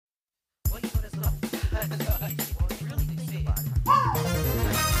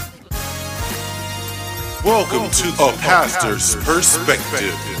Welcome to A Pastor's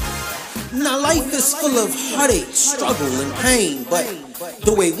Perspective. Now life is full of heartache, struggle, and pain, but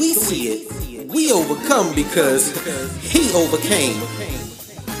the way we see it, we overcome because He overcame.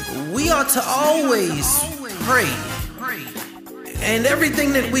 We are to always pray, and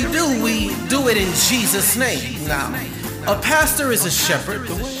everything that we do it in Jesus' name. Now, a pastor is a shepherd.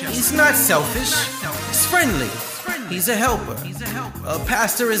 He's not selfish. He's friendly. He's a helper. A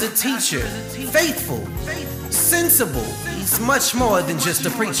pastor is a teacher, faithful, sensible. He's much more than just a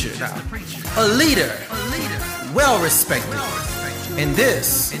preacher. Now, a leader, well respected. And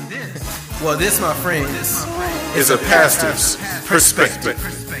this, my friend, is A Pastor's Perspective.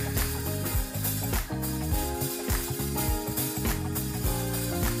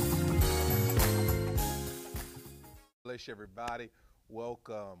 Bless everybody.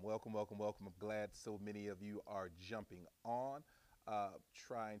 Welcome. I'm glad so many of you are jumping on,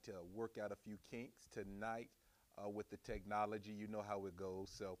 trying to work out a few kinks tonight with the technology. You know how it goes.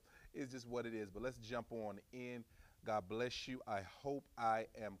 So it's just what it is. But let's jump on in. God bless you. I hope I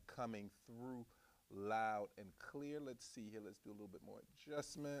am coming through loud and clear. Let's see here. Let's do a little bit more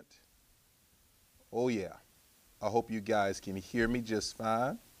adjustment. Oh, yeah. I hope you guys can hear me just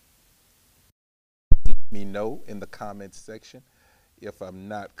fine. Let me know in the comments section if I'm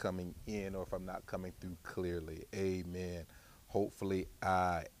not coming in or if I'm not coming through clearly. Amen. Hopefully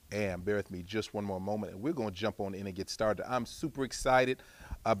I am. Bear with me just one more moment and we're going to jump on in and get started. I'm super excited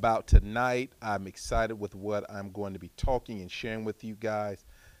about tonight. I'm excited with what I'm going to be talking and sharing with you guys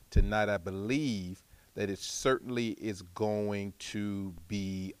tonight. I believe that it certainly is going to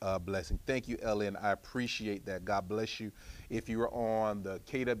be a blessing. Thank you, Ellen. I appreciate that. God bless you. If you are on the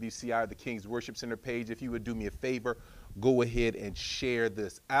KWCI, the King's Worship Center page, if you would do me a favor, go ahead and share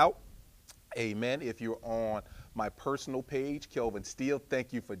this out. Amen. If you're on my personal page, Kelvin Steele,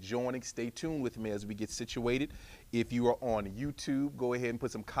 thank you for joining. Stay tuned with me as we get situated. If you are on YouTube, go ahead and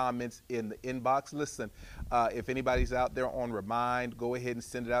put some comments in the inbox. Listen, if anybody's out there on Remind, go ahead and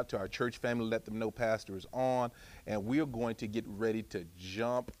send it out to our church family. Let them know Pastor is on. And we're going to get ready to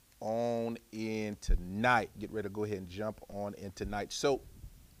jump on in tonight. Get ready to go ahead and jump on in tonight. So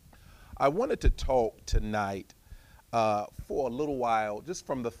I wanted to talk tonight for a little while, just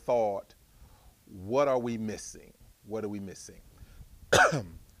from the thought, what are we missing? What are we missing?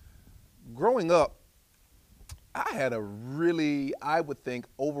 Growing up, I had I would think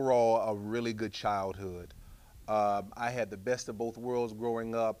overall, a really good childhood. I had the best of both worlds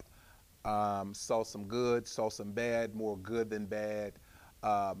growing up. Saw some good, saw some bad, more good than bad.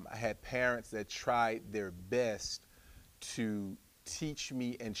 I had parents that tried their best to teach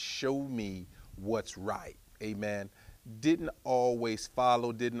me and show me what's right. Amen. Didn't always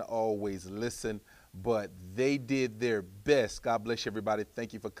follow, didn't always listen, but they did their best. God bless you, everybody.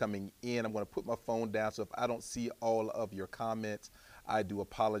 Thank you for coming in. I'm going to put my phone down, so if I don't see all of your comments, I do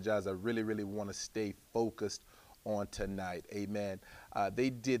apologize. I really want to stay focused on tonight. Amen.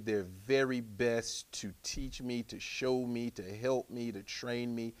 They did their very best to teach me, to show me, to help me, to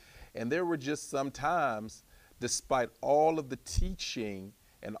train me. And there were just some times, despite all of the teaching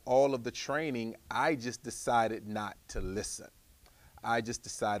and all of the training, I just decided not to listen.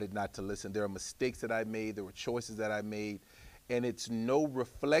 There are mistakes that I made. There were choices that I made. And it's no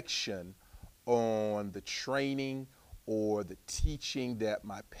reflection on the training or the teaching that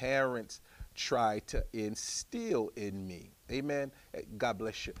my parents tried to instill in me. Amen. God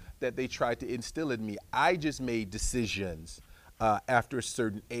bless you. That they tried to instill in me. I just made decisions after a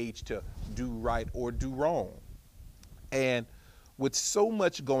certain age to do right or do wrong. And with so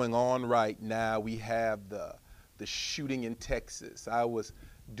much going on right now, we have the shooting in Texas. I was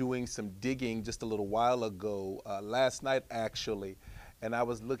doing some digging just a little while ago, last night actually, and I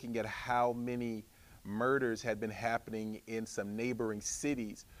was looking at how many murders had been happening in some neighboring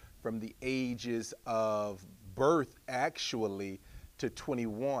cities from the ages of birth actually to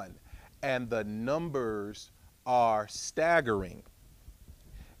 21. And the numbers are staggering.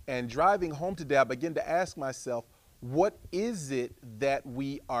 And driving home today, I began to ask myself, what is it that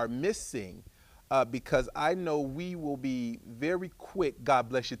we are missing? Because I know we will be very quick. God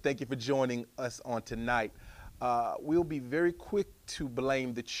bless you. Thank you for joining us on tonight. We'll be very quick to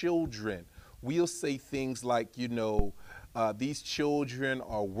blame the children. We'll say things like, these children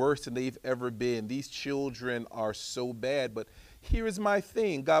are worse than they've ever been. These children are so bad. But here is my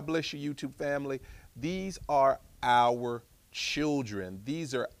thing. God bless you, YouTube family. These are our children.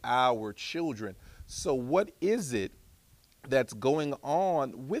 These are our children. So what is it that's going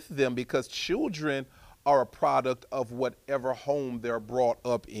on with them? Because children are a product of whatever home they're brought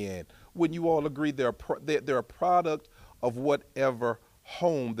up in. Wouldn't you all agree they're a product of whatever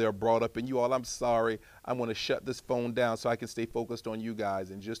home they're brought up in. You all, I'm sorry. I'm going to shut this phone down so I can stay focused on you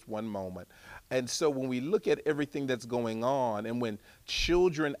guys in just one moment. And so when we look at everything that's going on, and when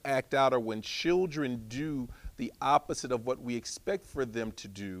children act out, or when children do the opposite of what we expect for them to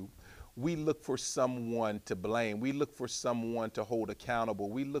do, we look for someone to blame. We look for someone to hold accountable.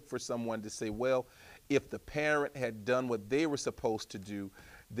 We look for someone to say, well, if the parent had done what they were supposed to do,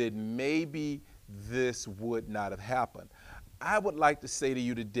 then maybe this would not have happened. I would like to say to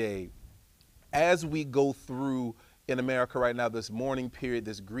you today, as we go through in America right now, this mourning period,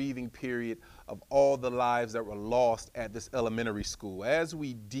 this grieving period of all the lives that were lost at this elementary school, as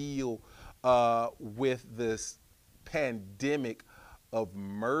we deal with this pandemic of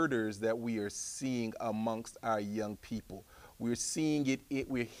murders that we are seeing amongst our young people. We're seeing it,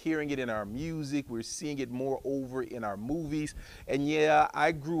 we're hearing it in our music, we're seeing it more over in our movies. And yeah,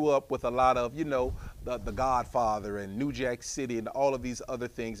 I grew up with a lot of, you know, the Godfather and New Jack City and all of these other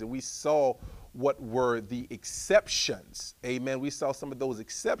things, and we saw what were the exceptions. Amen. We saw some of those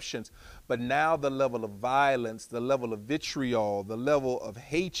exceptions, but now the level of violence, the level of vitriol, the level of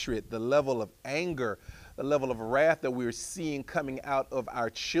hatred, the level of anger, the level of wrath that we're seeing coming out of our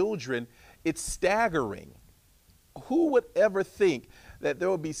children, it's staggering. Who would ever think that there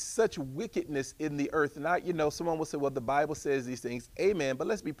would be such wickedness in the earth? Now, you know, someone will say, well, the Bible says these things. Amen. But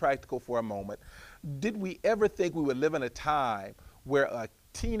let's be practical for a moment. Did we ever think we would live in a time where a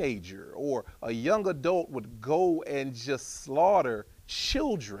teenager or a young adult would go and just slaughter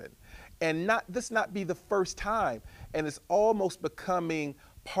children? And this not be the first time. And it's almost becoming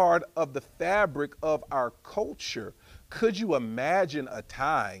part of the fabric of our culture. Could you imagine a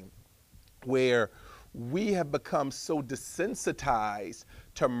time where we have become so desensitized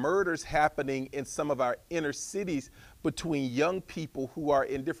to murders happening in some of our inner cities between young people who are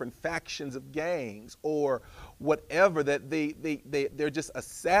in different factions of gangs or whatever, that they're just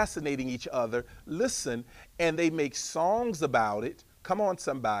assassinating each other? Listen, and they make songs about it. Come on,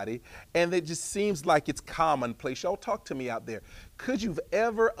 somebody. And it just seems like it's commonplace. Y'all talk to me out there. Could you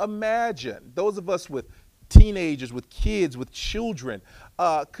ever imagine, those of us with teenagers, with kids, with children,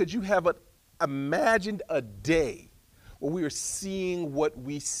 could you have imagined a day where we are seeing what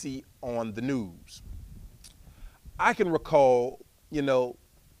we see on the news? I can recall, you know,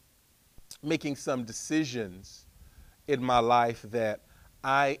 making some decisions in my life that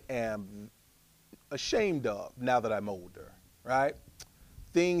I am ashamed of now that I'm older, right?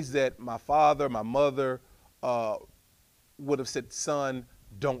 Things that my father, my mother would have said, son,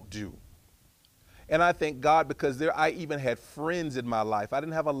 don't do. And I thank God, because I even had friends in my life. I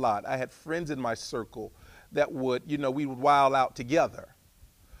didn't have a lot. I had friends in my circle that would, you know, we would wild out together.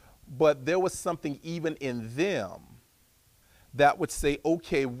 But there was something even in them that would say,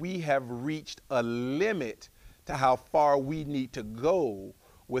 okay, we have reached a limit to how far we need to go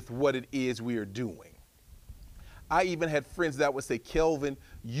with what it is we are doing. I even had friends that would say, Kelvin,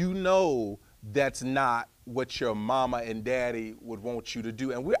 you know that's not what your mama and daddy would want you to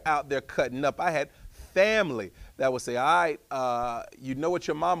do. And we're out there cutting up. I had family that would say, all right, you know what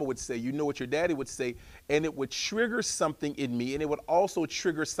your mama would say, you know what your daddy would say, and it would trigger something in me, and it would also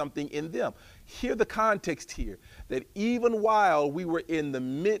trigger something in them. Hear the context here, that even while we were in the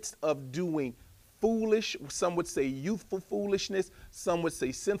midst of doing foolish, some would say youthful foolishness, some would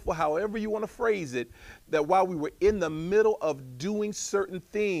say sinful, however you want to phrase it, that while we were in the middle of doing certain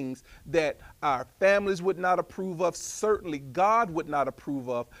things that our families would not approve of, certainly God would not approve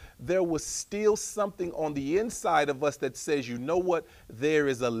of, there was still something on the inside of us that says, you know what, there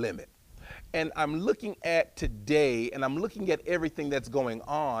is a limit. And I'm looking at today, and I'm looking at everything that's going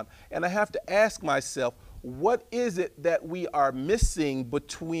on, and I have to ask myself, what is it that we are missing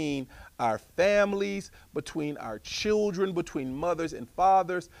between our families, between our children, between mothers and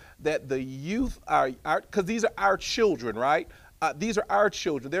fathers, that the youth are, because these are our children, right? These are our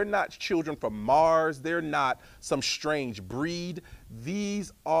children. They're not children from Mars. They're not some strange breed.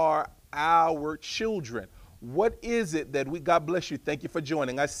 These are our children. What is it that God bless you. Thank you for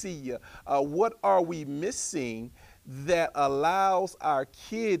joining. I see you. What are we missing that allows our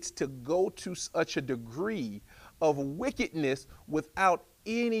kids to go to such a degree of wickedness without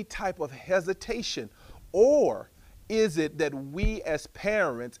any type of hesitation? Or is it that we as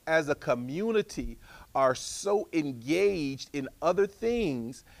parents, as a community, are so engaged in other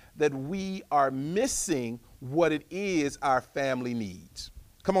things that we are missing what it is our family needs?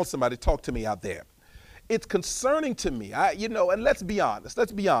 Come on, somebody, talk to me out there. It's concerning to me, and let's be honest.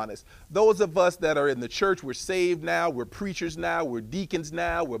 Those of us that are in the church, we're saved now, we're preachers now, we're deacons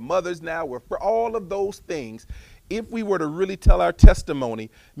now, we're mothers now, we're for all of those things. If we were to really tell our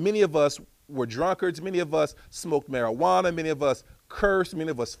testimony, many of us were drunkards. Many of us smoked marijuana. Many of us cursed. Many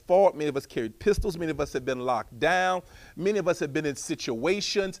of us fought. Many of us carried pistols. Many of us have been locked down. Many of us have been in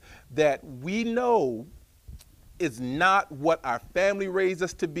situations that we know is not what our family raised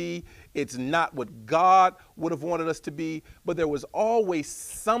us to be. It's not what God would have wanted us to be. But there was always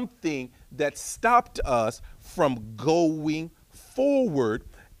something that stopped us from going forward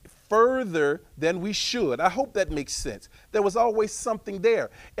further than we should. I hope that makes sense. There was always something there.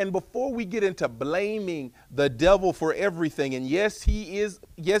 And before we get into blaming the devil for everything, and yes,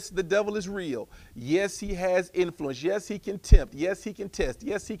 the devil is real. Yes, he has influence. Yes, he can tempt. Yes, he can test.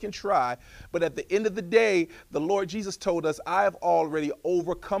 Yes, he can try. But at the end of the day, the Lord Jesus told us, I have already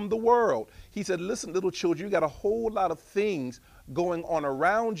overcome the world. He said, listen, little children, you got a whole lot of things going on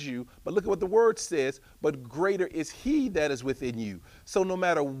around you, but look at what the word says, but greater is he that is within you. So no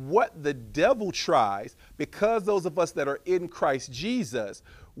matter what the devil tries, because those of us that are in Christ Jesus,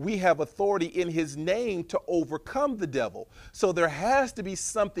 we have authority in his name to overcome the devil. So there has to be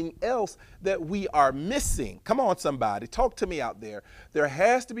something else that we are missing. Come on, somebody, talk to me out there. There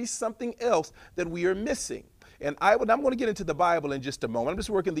has to be something else that we are missing. And I'm going to get into the Bible in just a moment. I'm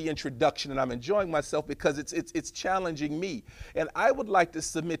just working the introduction, and I'm enjoying myself because it's challenging me. And I would like to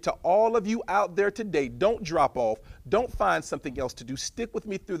submit to all of you out there today, don't drop off. Don't find something else to do. Stick with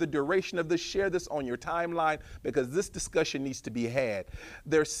me through the duration of this. Share this on your timeline because this discussion needs to be had.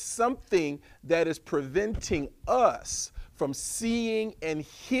 There's something that is preventing us from seeing and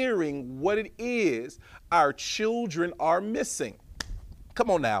hearing what it is our children are missing. Come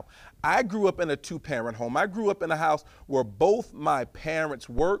on now. I grew up in a two-parent home. I grew up in a house where both my parents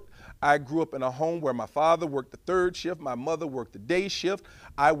worked. I grew up in a home where my father worked the third shift. My mother worked the day shift.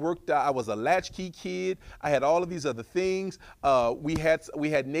 I was a latchkey kid. I had all of these other things. We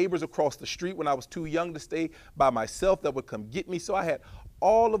had neighbors across the street when I was too young to stay by myself that would come get me. So I had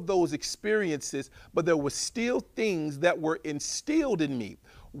all of those experiences, but there were still things that were instilled in me.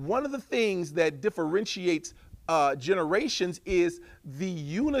 One of the things that differentiates generations is the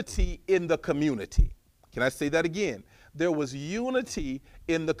unity in the community. Can I say that again? There was unity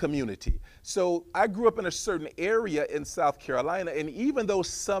in the community. So I grew up in a certain area in South Carolina, and even though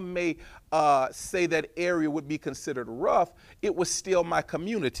some may say that area would be considered rough, it was still my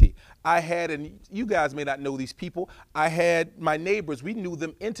community. I had, and you guys may not know these people, I had my neighbors, we knew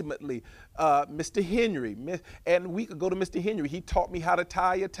them intimately. Mr. Henry, and we could go to Mr. Henry. He taught me how to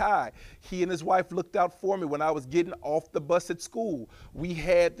tie a tie. He and his wife looked out for me when I was getting off the bus at school. We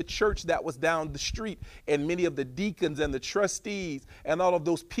had the church that was down the street, and many of the deacons and the trustees and all of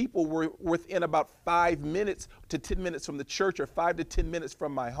those people were within about 5 minutes to 10 minutes from the church, or 5 to 10 minutes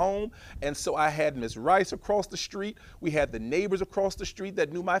from my home. And so I had Miss Rice across the street. We had the neighbors across the street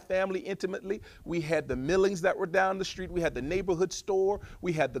that knew my family intimately. We had the Millings that were down the street. We had the neighborhood store.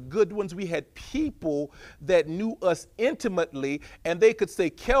 We had the Goodwins. We had people that knew us intimately, and they could say,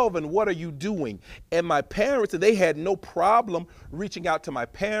 Kelvin, what are you doing? And my parents, and they had no problem reaching out to my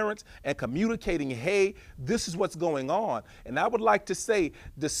parents and communicating, hey, this is what's going on. And I would like to say,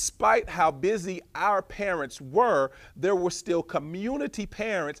 despite how busy our parents were, there were still community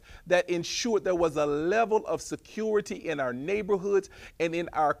parents that ensured there was a level of security in our neighborhoods and in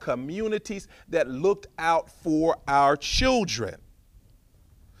our communities that looked out for our children.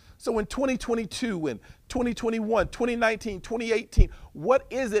 So in 2022 and 2021, 2019, 2018, what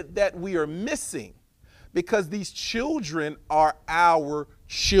is it that we are missing? Because these children are our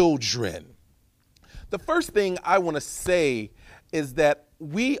children. The first thing I want to say is that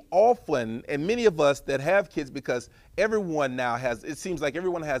we often, and many of us that have kids, because everyone now has, it seems like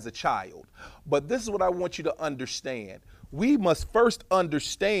everyone has a child, but this is what I want you to understand. We must first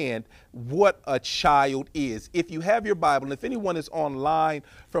understand what a child is. If you have your Bible, and if anyone is online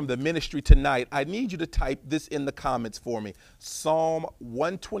from the ministry tonight, I need you to type this in the comments for me. Psalm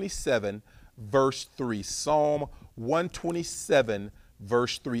 127, verse 3. Psalm 127,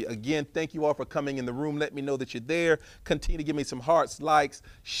 verse 3. Again, thank you all for coming in the room. Let me know that you're there. Continue to give me some hearts, likes,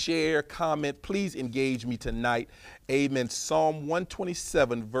 share, comment. Please engage me tonight. Amen. Psalm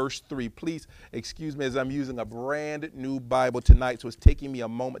 127, verse 3. Please excuse me as I'm using a brand new Bible tonight, so it's taking me a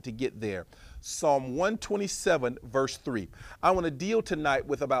moment to get there. Psalm 127, verse 3. I want to deal tonight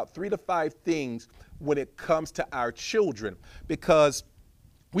with about 3 to 5 things when it comes to our children, because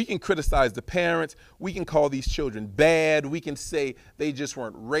we can criticize the parents. We can call these children bad. We can say they just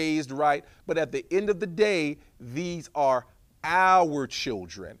weren't raised right. But at the end of the day, these are our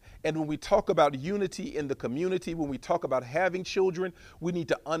children. And when we talk about unity in the community, when we talk about having children, we need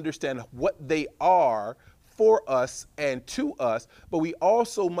to understand what they are for us and to us. But we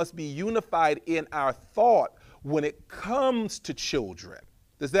also must be unified in our thought when it comes to children.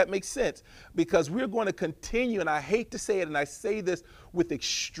 Does that make sense? Because we're going to continue, and I hate to say it, and I say this with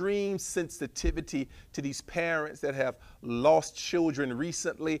extreme sensitivity to these parents that have lost children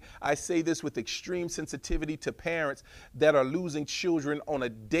recently. I say this with extreme sensitivity to parents that are losing children on a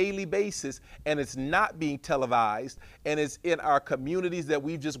daily basis, and it's not being televised, and it's in our communities that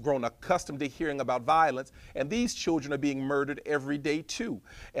we've just grown accustomed to hearing about violence, and these children are being murdered every day too.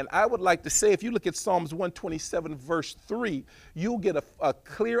 And I would like to say, if you look at Psalms 127 verse 3, you'll get a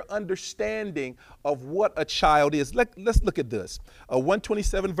clear understanding of what a child is. Let's look at this.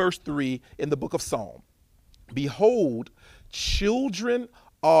 127 verse 3 in the book of Psalm. Behold, children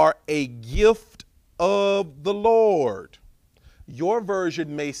are a gift of the Lord. Your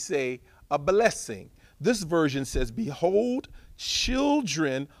version may say a blessing. This version says, behold,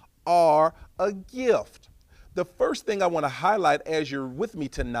 children are a gift. The first thing I want to highlight as you're with me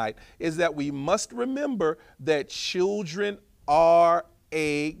tonight is that we must remember that children are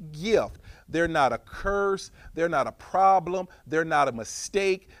a gift. They're not a curse. They're not a problem. They're not a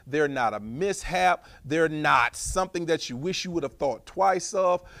mistake. They're not a mishap. They're not something that you wish you would have thought twice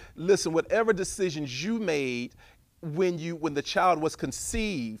of. Listen, whatever decisions you made when the child was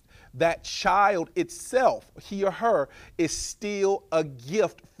conceived, that child itself, he or her, is still a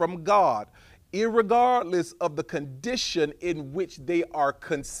gift from God, irregardless of the condition in which they are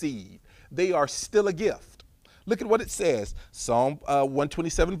conceived. They are still a gift. Look at what it says. Psalm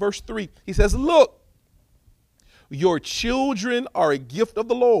 127 verse 3. He says, look, your children are a gift of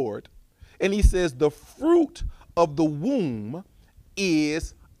the Lord. And he says, the fruit of the womb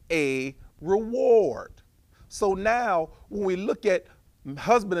is a reward. So now when we look at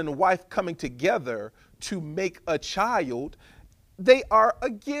husband and wife coming together to make a child, they are a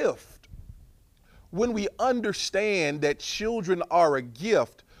gift. When we understand that children are a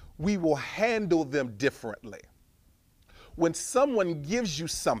gift, we will handle them differently. When someone gives you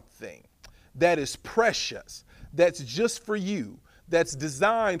something that is precious, that's just for you, that's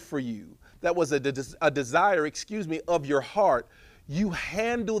designed for you, that was a desire, of your heart, you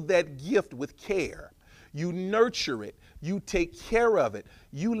handle that gift with care. You nurture it. You take care of it.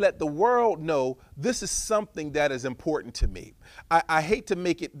 You let the world know this is something that is important to me. I hate to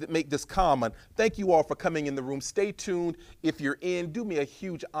make this common. Thank you all for coming in the room. Stay tuned. If you're in, do me a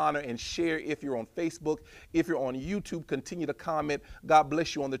huge honor and share. If you're on Facebook, if you're on YouTube, continue to comment. God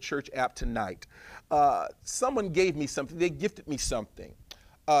bless you on the church app tonight. Someone gave me something. They gifted me something.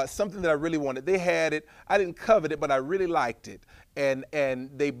 Something that I really wanted. They had it. I didn't covet it, but I really liked it. And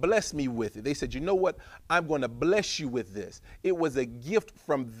they blessed me with it. They said, you know what? I'm going to bless you with this. It was a gift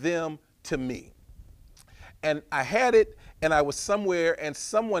from them to me. And I had it, and I was somewhere, and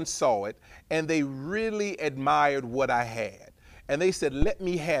someone saw it, and they really admired what I had. And they said, let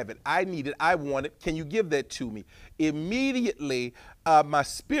me have it. I need it. I want it. Can you give that to me? Immediately, my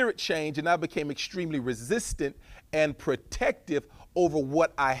spirit changed, and I became extremely resistant and protective over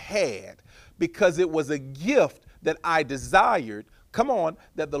what I had, because it was a gift that I desired. Come on,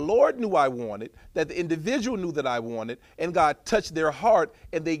 that the Lord knew I wanted, that the individual knew that I wanted, and God touched their heart,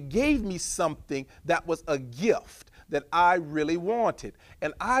 and they gave me something that was a gift that I really wanted.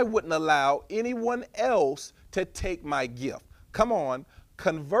 And I wouldn't allow anyone else to take my gift. Come on.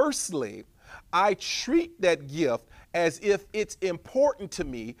 Conversely, I treat that gift as if it's important to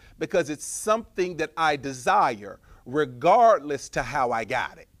me because it's something that I desire, regardless to how I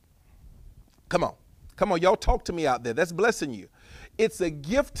got it. Come on. Come on, y'all talk to me out there. That's blessing you. It's a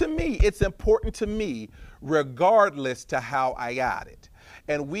gift to me. It's important to me, regardless to how I got it.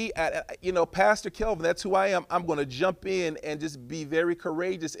 And Pastor Kelvin, that's who I am. I'm going to jump in and just be very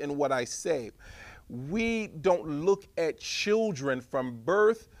courageous in what I say. We don't look at children from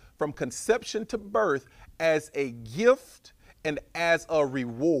birth, from conception to birth, as a gift and as a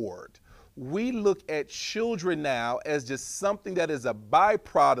reward. We look at children now as just something that is a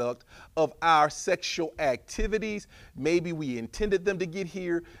byproduct of our sexual activities. Maybe we intended them to get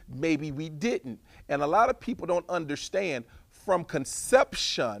here, maybe we didn't. And a lot of people don't understand, from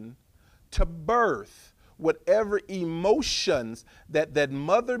conception to birth, whatever emotions that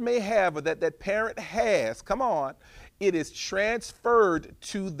mother may have or that parent has, come on, it is transferred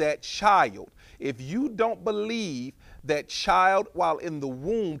to that child. If you don't believe that child while in the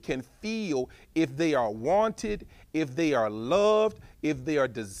womb can feel if they are wanted, if they are loved, if they are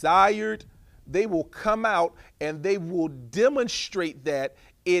desired, they will come out and they will demonstrate that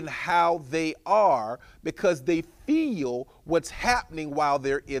in how they are, because they feel what's happening while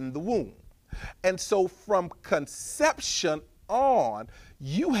they're in the womb. And so from conception on,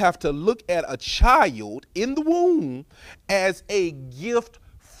 you have to look at a child in the womb as a gift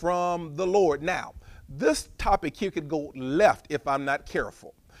from the Lord. Now, This topic here could go left if I'm not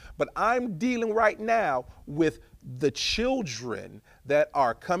careful. But I'm dealing right now with the children that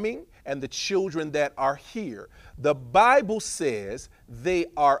are coming and the children that are here. The Bible says they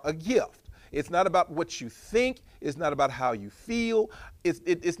are a gift. It's not about what you think. It's not about how you feel.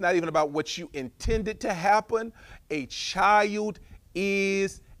 It's not even about what you intended to happen. A child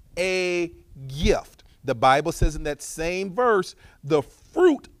is a gift. The Bible says in that same verse, the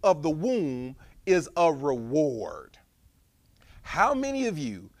fruit of the womb is a reward. How many of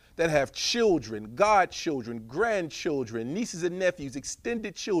you that have children, godchildren, grandchildren, nieces and nephews,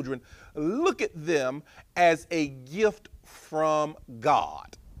 extended children, look at them as a gift from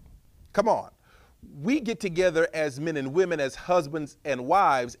God? Come on. We get together as men and women, as husbands and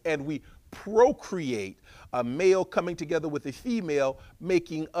wives, and we procreate, a male coming together with a female,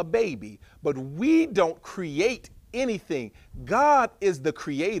 making a baby. But we don't create anything. God is the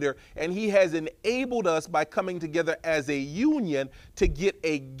creator, and he has enabled us by coming together as a union to get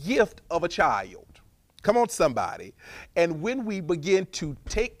a gift of a child. Come on, somebody. And when we begin to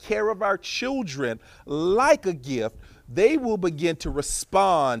take care of our children like a gift, they will begin to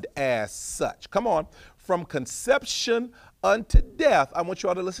respond as such. Come on. From conception unto death, I want you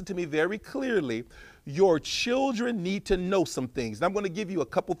all to listen to me very clearly. Your children need to know some things. And I'm going to give you a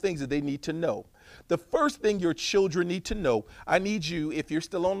couple things that they need to know. The first thing your children need to know, I need you, if you're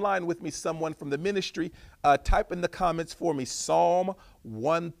still online with me, someone from the ministry, type in the comments for me, Psalm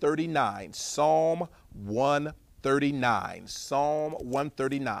 139, Psalm 139, Psalm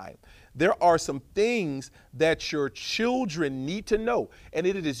 139. There are some things that your children need to know, and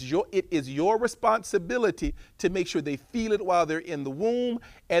it is your responsibility to make sure they feel it while they're in the womb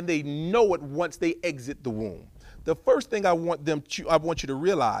and they know it once they exit the womb. The first thing I want you to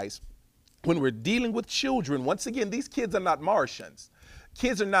realize when we're dealing with children, once again, these kids are not Martians.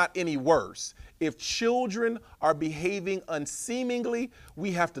 Kids are not any worse. If children are behaving unseemingly,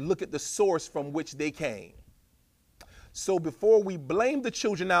 we have to look at the source from which they came. So before we blame the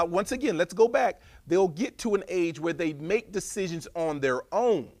children out, once again, let's go back. They'll get to an age where they make decisions on their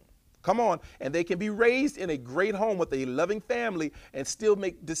own. Come on. And they can be raised in a great home with a loving family and still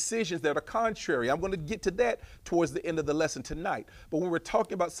make decisions that are contrary. I'm going to get to that towards the end of the lesson tonight. But when we're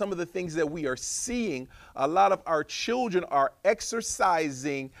talking about some of the things that we are seeing, a lot of our children are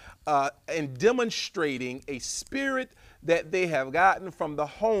exercising and demonstrating a spirit that they have gotten from the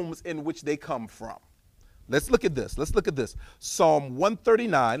homes in which they come from. Let's look at this. Let's look at this. Psalm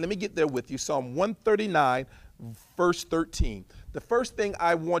 139. Let me get there with you. Psalm 139, verse 13. The first thing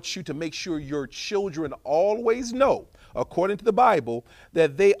I want you to make sure your children always know, according to the Bible,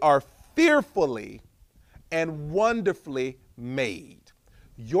 that they are fearfully and wonderfully made.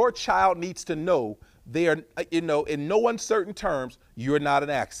 Your child needs to know they are, in no uncertain terms, you're not an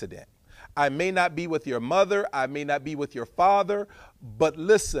accident. I may not be with your mother. I may not be with your father, but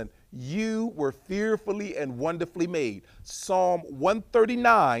listen, you were fearfully and wonderfully made. Psalm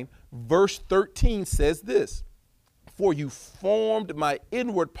 139, verse 13 says this, "For you formed my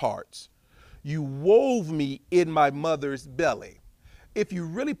inward parts. You wove me in my mother's belly." If you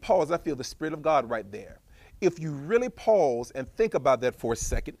really pause, I feel the Spirit of God right there. If you really pause and think about that for a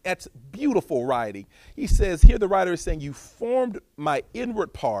second, that's beautiful writing. He says, here the writer is saying, you formed my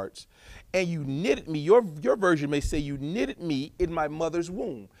inward parts and you knitted me. Your version may say you knitted me in my mother's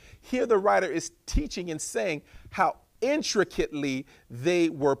womb. Here the writer is teaching and saying how intricately they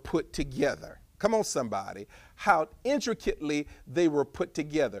were put together. Come on, somebody. How intricately they were put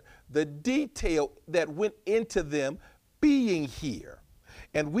together. The detail that went into them being here.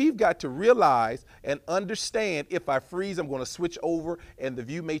 And we've got to realize and understand, if I freeze, I'm going to switch over and the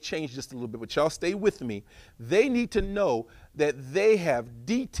view may change just a little bit, but y'all stay with me. They need to know that they have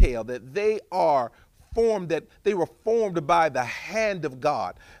detail, that they are formed, that they were formed by the hand of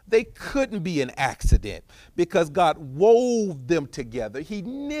God. They couldn't be an accident because God wove them together. He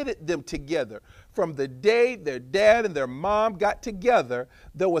knitted them together. From the day their dad and their mom got together,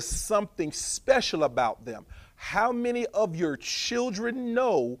 there was something special about them. How many of your children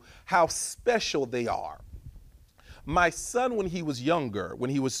know how special they are? My son, when he was younger, when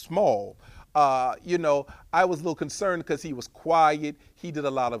he was small, I was a little concerned because he was quiet. He did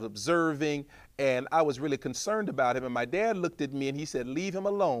a lot of observing, and I was really concerned about him. And my dad looked at me and he said, leave him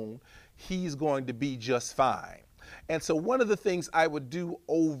alone. He's going to be just fine. And so one of the things I would do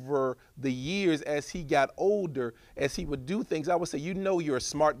over the years as he got older, as he would do things, I would say, you're a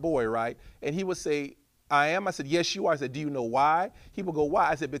smart boy, right? And he would say, I am. I said, yes, you are. I said, do you know why? He would go, why?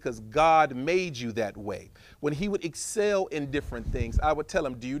 I said, because God made you that way. When he would excel in different things, I would tell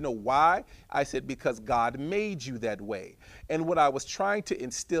him, do you know why? I said, because God made you that way. And what I was trying to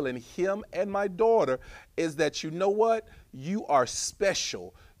instill in him and my daughter is that, you know what? You are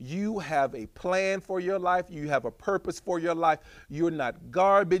special. You have a plan for your life. You have a purpose for your life. You're not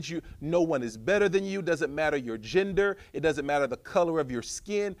garbage. No one is better than you. Doesn't matter your gender. It doesn't matter the color of your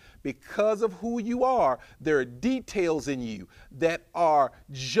skin. Because of who you are, there are details in you that are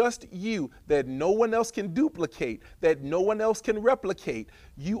just you, that no one else can duplicate, that no one else can replicate.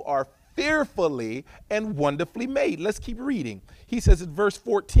 You are fearfully and wonderfully made. Let's keep reading. He says in verse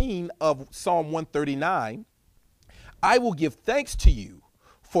 14 of Psalm 139, I will give thanks to you,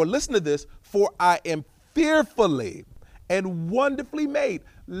 for listen to this, for I am fearfully and wonderfully made.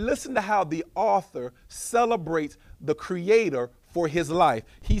 Listen to how the author celebrates the creator for his life.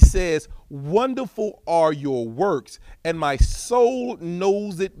 He says, wonderful are your works, and my soul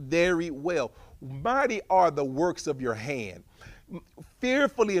knows it very well. Mighty are the works of your hand.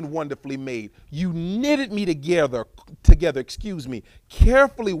 Fearfully and wonderfully made. You knitted me together,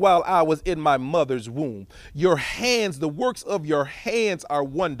 carefully while I was in my mother's womb. Your hands, the works of your hands are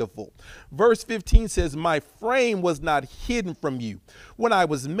wonderful. Verse 15 says, my frame was not hidden from you when I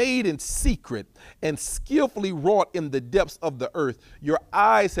was made in secret and skillfully wrought in the depths of the earth. Your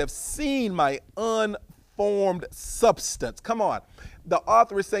eyes have seen my unformed substance. Come on. The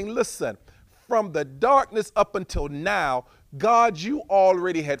author is saying, listen, from the darkness up until now, God, you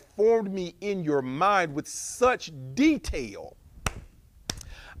already had formed me in your mind with such detail.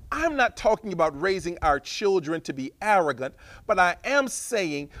 I'm not talking about raising our children to be arrogant, but I am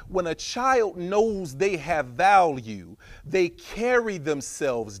saying when a child knows they have value, they carry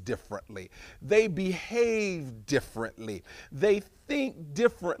themselves differently. They behave differently. They think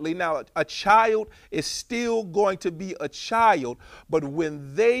differently. Now, a child is still going to be a child, but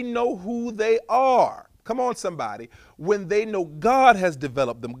when they know who they are, come on, somebody. When they know God has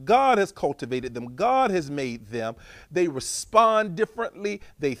developed them, God has cultivated them, God has made them, they respond differently,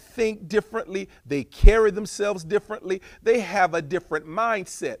 they think differently, they carry themselves differently, they have a different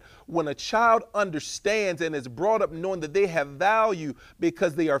mindset. When a child understands and is brought up knowing that they have value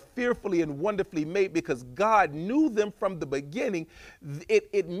because they are fearfully and wonderfully made, because God knew them from the beginning,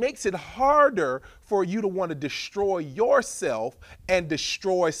 it makes it harder for you to want to destroy yourself and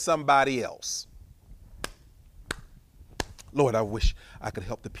destroy somebody else. Lord, I wish I could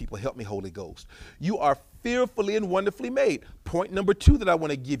help the people. Help me, Holy Ghost. You are fearfully and wonderfully made. Point number 2 that I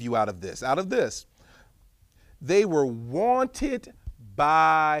want to give you out of this. They were wanted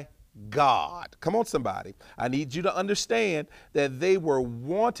by God. Come on, somebody. I need you to understand that they were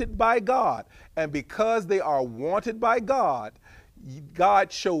wanted by God. And because they are wanted by God, God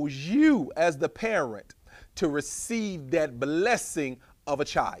chose you as the parent to receive that blessing of a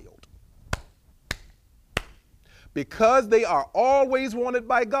child. Because they are always wanted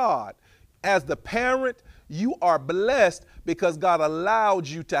by God, as the parent, you are blessed because God allowed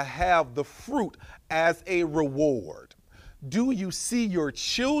you to have the fruit as a reward. Do you see your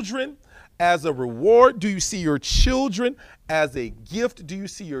children as a reward? Do you see your children as a gift? Do you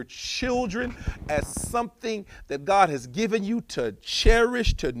see your children as something that God has given you to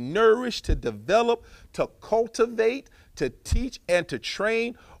cherish, to nourish, to develop, to cultivate, to teach, and to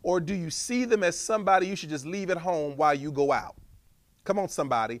train? Or do you see them as somebody you should just leave at home while you go out? Come on,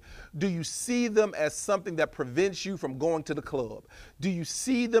 somebody. Do you see them as something that prevents you from going to the club? Do you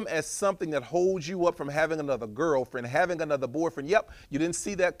see them as something that holds you up from having another girlfriend, having another boyfriend? Yep, you didn't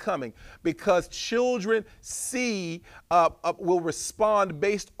see that coming. Because children will respond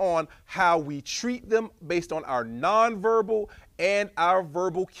based on how we treat them, based on our nonverbal and our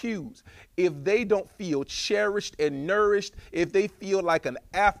verbal cues. If they don't feel cherished and nourished, if they feel like an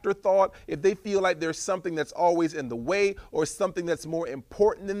afterthought, if they feel like there's something that's always in the way or something that's more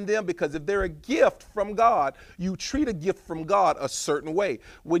important than them, because if they're a gift from God, you treat a gift from God a certain way.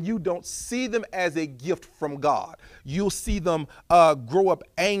 When you don't see them as a gift from God, you'll see them grow up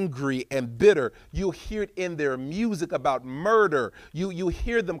angry and bitter. You'll hear it in their music about murder. You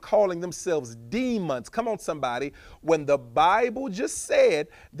hear them calling themselves demons. Come on, somebody. When the Bible just said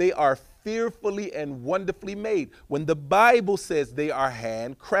they are fearfully and wonderfully made, when the Bible says they are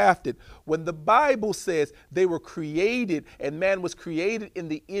handcrafted, when the Bible says they were created and man was created in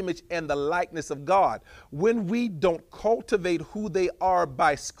the image and the likeness of God, when we don't cultivate who they are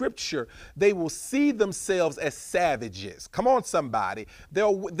by Scripture, they will see themselves as savages. Come on, somebody.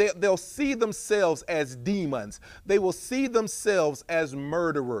 They'll see themselves as demons. They will see themselves as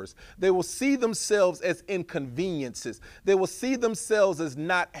murderers. They will see themselves as inconveniences. They will see themselves as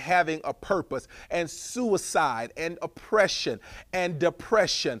not having a a purpose, and suicide and oppression and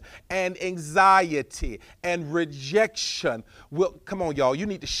depression and anxiety and rejection will, come on y'all, you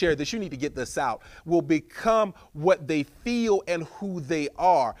need to share this, you need to get this out, will become what they feel and who they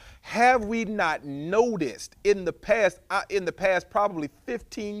are. Have we not noticed in the past probably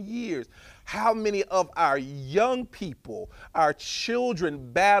 15 years, how many of our young people, our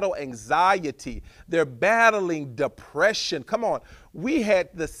children battle anxiety? They're battling depression. Come on. We had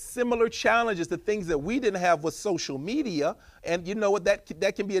the similar challenges, the things that we didn't have with social media. And you know what, that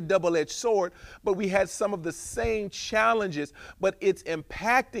can be a double-edged sword, but we had some of the same challenges, but it's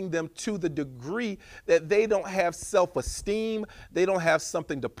impacting them to the degree that they don't have self-esteem. They don't have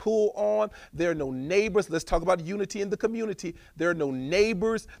something to pull on. There are no neighbors. Let's talk about unity in the community. There are no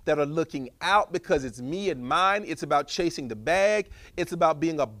neighbors that are looking out because it's me and mine. It's about chasing the bag. It's about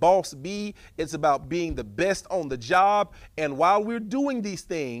being a boss bee. It's about being the best on the job. And while we're doing these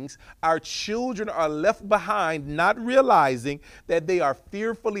things, our children are left behind, not realizing that they are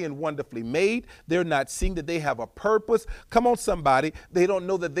fearfully and wonderfully made. They're not seeing that they have a purpose. Come on, somebody. They don't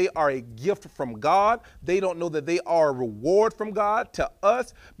know that they are a gift from God. They don't know that they are a reward from God to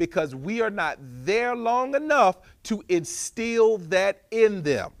us because we are not there long enough to instill that in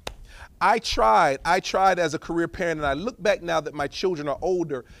them. I tried as a career parent, and I look back now that my children are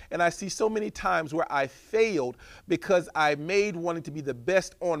older, and I see so many times where I failed because I made wanting to be the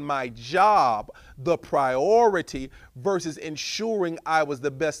best on my job the priority versus ensuring I was the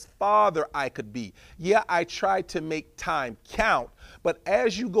best father I could be. Yeah, I tried to make time count, but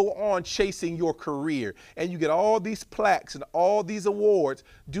as you go on chasing your career and you get all these plaques and all these awards,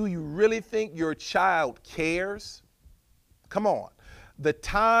 do you really think your child cares? Come on. The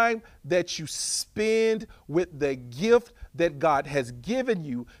time that you spend with the gift that God has given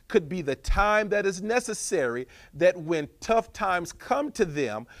you could be the time that is necessary, that when tough times come to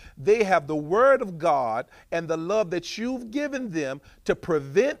them, they have the word of God and the love that you've given them to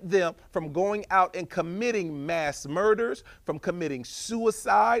prevent them from going out and committing mass murders, from committing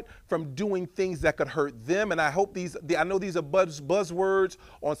suicide, from doing things that could hurt them. And I hope I know these are buzzwords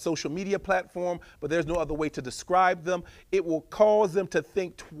on social media platform, but there's no other way to describe them. It will cause them to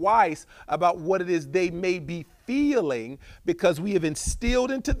think twice about what it is they may be feeling because we have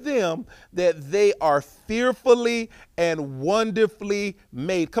instilled into them that they are fearfully and wonderfully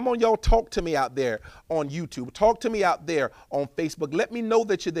made. Come on, y'all, talk to me out there on YouTube. Talk to me out there on Facebook. Let me know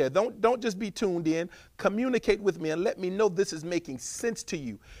that you're there. Don't just be tuned in. Communicate with me and let me know this is making sense to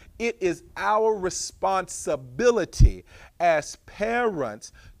you. It is our responsibility as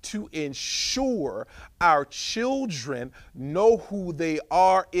parents to ensure our children know who they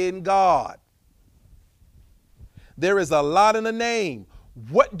are in God. There is a lot in a name.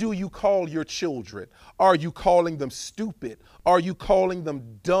 What do you call your children? Are you calling them stupid? Are you calling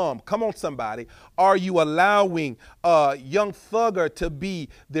them dumb? Come on, somebody. Are you allowing Young Thugger to be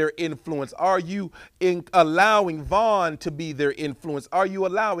their influence? Are you allowing Vaughn to be their influence? Are you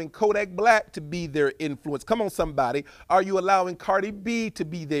allowing Kodak Black to be their influence? Come on, somebody. Are you allowing Cardi B to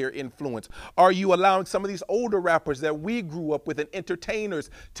be their influence? Are you allowing some of these older rappers that we grew up with and entertainers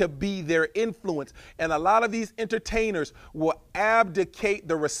to be their influence? And a lot of these entertainers will abdicate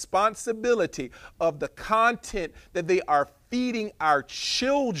the responsibility of the content that they are feeding our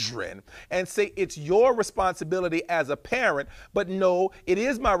children and say it's your responsibility as a parent, but no, it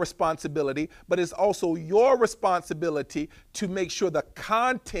is my responsibility, but it's also your responsibility to make sure the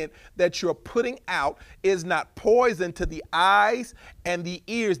content that you're putting out is not poison to the eyes and the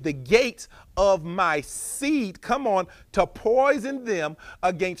ears, the gates of my seed, come on, to poison them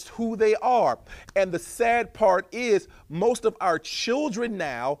against who they are. And the sad part is most of our children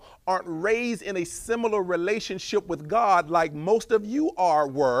now aren't raised in a similar relationship with God like most of you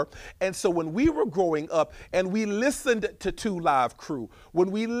were. And so when we were growing up and we listened to 2 Live Crew,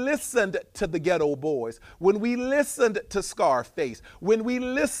 when we listened to the Ghetto Boys, when we listened to Scarface, when we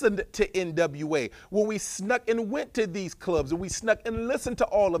listened to NWA, when we snuck and went to these clubs and we snuck and listened to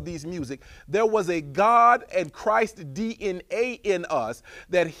all of these music, there was a God and Christ DNA in us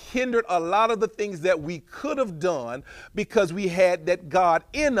that hindered a lot of the things that we could have done because we had that God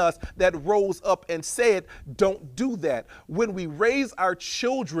in us that rose up and said, don't do that. When we raise our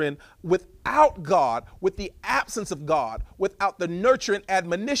children without God, with the absence of God, without the nurture and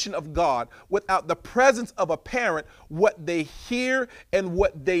admonition of God, without the presence of a parent, what they hear and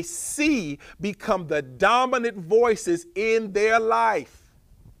what they see become the dominant voices in their life.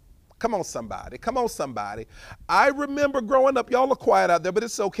 Come on, somebody. Come on, somebody. I remember growing up, y'all are quiet out there, but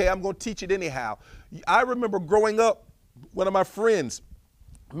it's okay. I'm going to teach it anyhow. I remember growing up, one of my friends,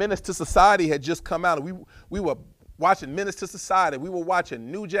 Menace to Society, had just come out, and we watching Menace to Society. We were watching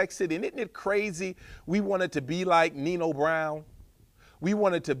New Jack City. And isn't it crazy? We wanted to be like Nino Brown. We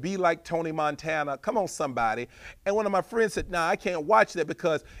wanted to be like Tony Montana. Come on, somebody. And one of my friends said, nah, I can't watch that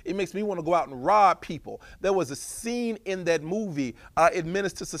because it makes me want to go out and rob people. There was a scene in that movie, in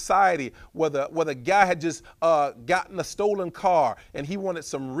Menace to Society, where the guy had just gotten a stolen car and he wanted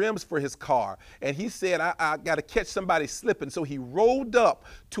some rims for his car. And he said, I got to catch somebody slipping. So he rolled up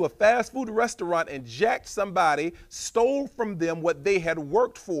to a fast food restaurant and jacked somebody, stole from them what they had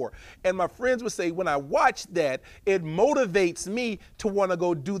worked for. And my friends would say, when I watch that, it motivates me to want to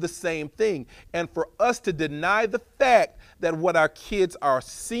go do the same thing. And for us to deny the fact that what our kids are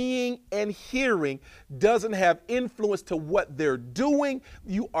seeing and hearing doesn't have influence to what they're doing,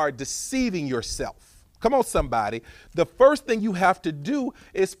 you are deceiving yourself. Come on, somebody. The first thing you have to do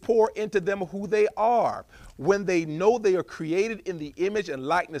is pour into them who they are. When they know they are created in the image and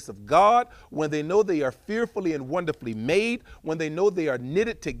likeness of God, when they know they are fearfully and wonderfully made, when they know they are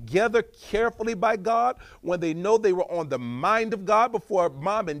knitted together carefully by God, when they know they were on the mind of God before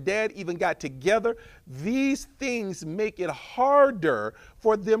mom and dad even got together, these things make it harder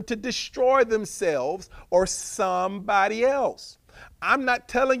for them to destroy themselves or somebody else. I'm not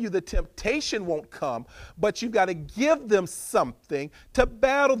telling you the temptation won't come, but you got to give them something to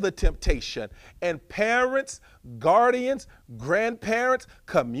battle the temptation. And parents, guardians, grandparents,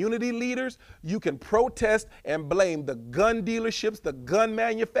 community leaders, you can protest and blame the gun dealerships, the gun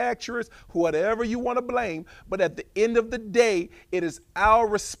manufacturers, whatever you want to blame. But at the end of the day, it is our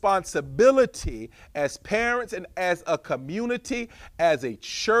responsibility as parents and as a community, as a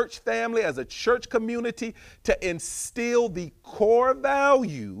church family, as a church community, to instill the core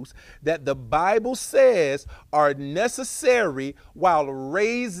values that the Bible says are necessary while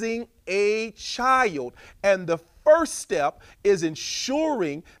raising a child. And the first step is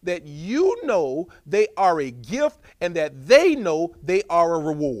ensuring that you know they are a gift and that they know they are a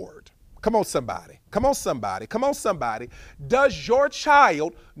reward. Come on, somebody. Come on, somebody. Come on, somebody. Does your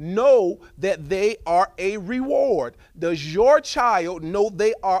child know that they are a reward? Does your child know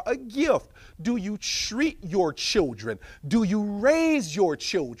they are a gift? Do you treat your children? Do you raise your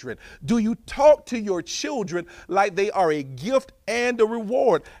children? Do you talk to your children like they are a gift and a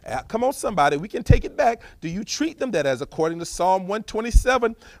reward? Come on, somebody. We can take it back. Do you treat them that as, according to Psalm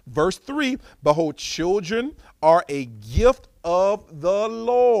 127, verse 3, behold, children are a gift of the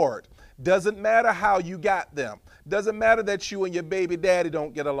Lord. Doesn't matter how you got them. Doesn't matter that you and your baby daddy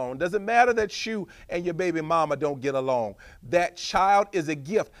don't get along. Doesn't matter that you and your baby mama don't get along. That child is a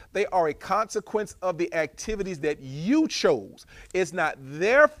gift. They are a consequence of the activities that you chose. It's not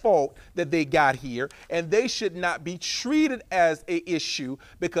their fault that they got here, and they should not be treated as an issue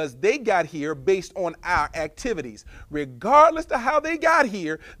because they got here based on our activities. Regardless of how they got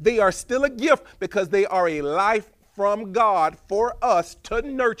here, they are still a gift because they are a life from God for us to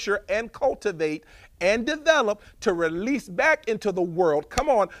nurture and cultivate and develop, to release back into the world. Come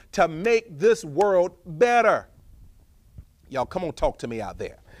on, to make this world better. Y'all, come on, talk to me out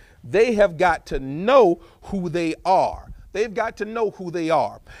there. They have got to know who they are. They've got to know who they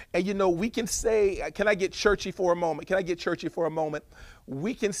are. And you know, we can say, can I get churchy for a moment? Can I get churchy for a moment?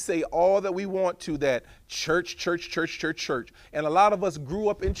 We can say all that we want to that church, church, church, church, church. And a lot of us grew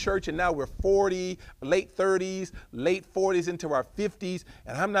up in church and now we're 40, late 30s, late 40s into our 50s.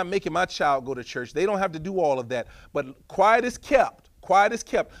 And I'm not making my child go to church. They don't have to do all of that. But quiet is kept. Quiet is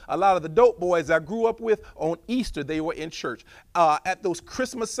kept. A lot of the dope boys I grew up with, on Easter, they were in church. At those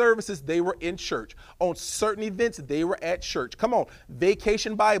Christmas services, they were in church. On certain events, they were at church. Come on.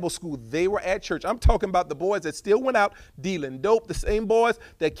 Vacation Bible School, they were at church. I'm talking about the boys that still went out dealing dope, the same boys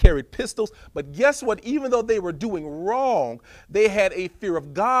that carried pistols. But guess what? Even though they were doing wrong, they had a fear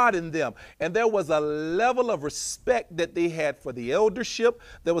of God in them. And there was a level of respect that they had for the eldership.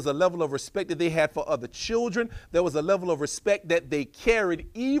 There was a level of respect that they had for other children. There was a level of respect that they carried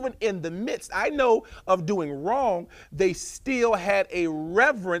even in the midst, I know, of doing wrong. They still had a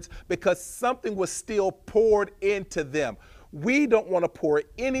reverence because something was still poured into them. We don't want to pour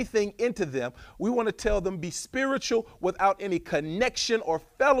anything into them. We want to tell them be spiritual without any connection or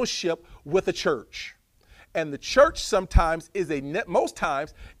fellowship with the church. And the church sometimes most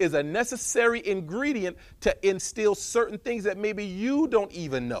times is a necessary ingredient to instill certain things that maybe you don't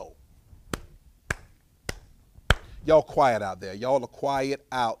even know. Y'all quiet out there. Y'all are quiet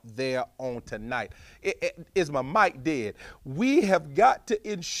out there on tonight. Is my mic dead? We have got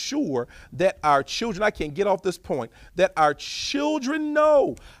to ensure that our children, I can't get off this point, that our children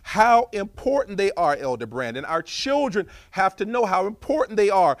know how important they are, Elder Brandon. Our children have to know how important they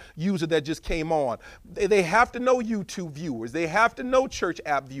are, user that just came on. They have to know YouTube viewers. They have to know church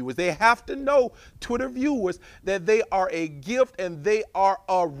app viewers. They have to know Twitter viewers, that they are a gift and they are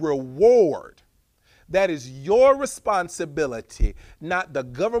a reward. That is your responsibility, not the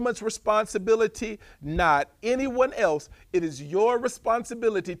government's responsibility, not anyone else. It is your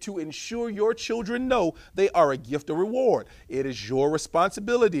responsibility to ensure your children know they are a gift or reward. It is your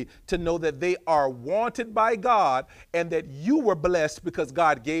responsibility to know that they are wanted by God and that you were blessed because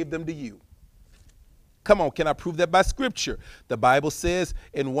God gave them to you. Come on, can I prove that by scripture? The Bible says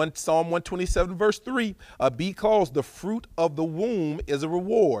in Psalm 127, verse 3, because the fruit of the womb is a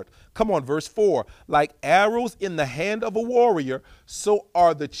reward. Come on, verse 4, like arrows in the hand of a warrior, so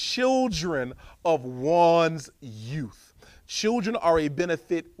are the children of one's youth. Children are a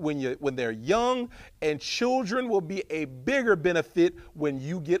benefit when they're young, and children will be a bigger benefit when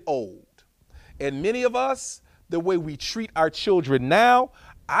you get old. And many of us, the way we treat our children now,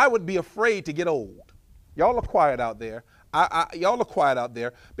 I would be afraid to get old. Y'all are quiet out there. Y'all are quiet out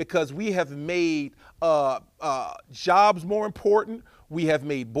there because we have made jobs more important. We have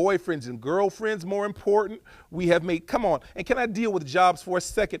made boyfriends and girlfriends more important. We have made, come on, and can I deal with jobs for a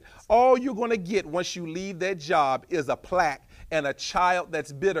second? All you're going to get once you leave that job is a plaque and a child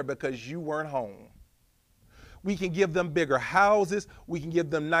that's bitter because you weren't home. We can give them bigger houses. We can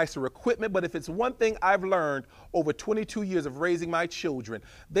give them nicer equipment. But if it's one thing I've learned over 22 years of raising my children,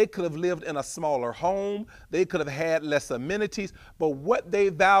 they could have lived in a smaller home. They could have had less amenities. But what they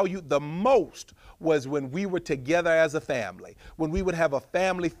valued the most was when we were together as a family, when we would have a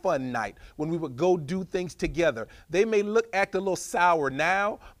family fun night, when we would go do things together. They may act a little sour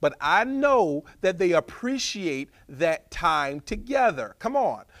now, but I know that they appreciate that time together. Come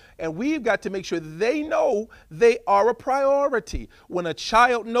on. And we've got to make sure they know they are a priority. When a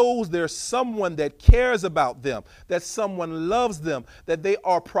child knows there's someone that cares about them, that someone loves them, that they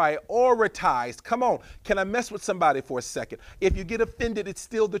are prioritized. Come on, can I mess with somebody for a second? If you get offended, it's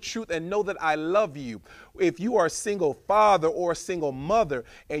still the truth, and know that I love you. If you are a single father or a single mother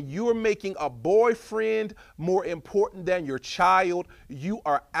and you're making a boyfriend more important than your child, you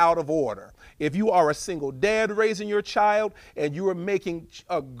are out of order. If you are a single dad raising your child and you are making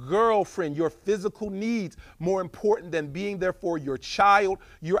a girlfriend, your physical needs, more important than being there for your child,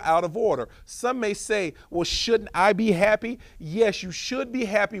 you're out of order. Some may say, well, shouldn't I be happy? Yes, you should be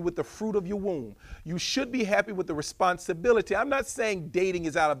happy with the fruit of your womb. You should be happy with the responsibility. I'm not saying dating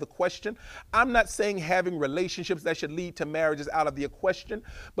is out of the question. I'm not saying having relationships that should lead to marriage is out of the question,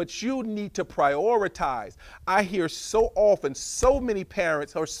 but you need to prioritize. I hear so often, so many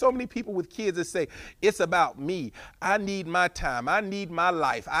parents or so many people with kids that say, it's about me. I need my time. I need my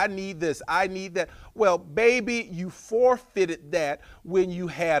life. I need this. I need that. Well, baby, you forfeited that when you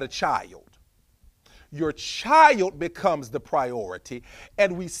had a child. Your child becomes the priority,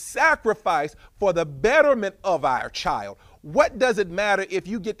 and we sacrifice for the betterment of our child. What does it matter if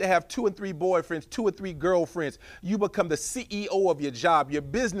you get to have 2 and 3 boyfriends, 2 or 3 girlfriends? You become the CEO of your job. Your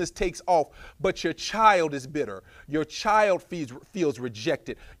business takes off, but your child is bitter. Your child feels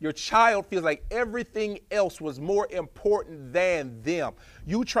rejected. Your child feels like everything else was more important than them.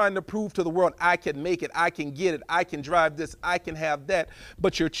 You trying to prove to the world, I can make it, I can get it, I can drive this, I can have that.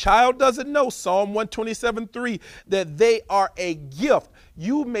 But your child doesn't know, Psalm 127:3, that they are a gift.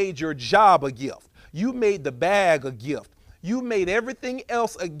 You made your job a gift. You made the bag a gift. You made everything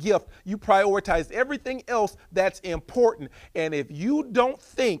else a gift. You prioritized everything else that's important. And if you don't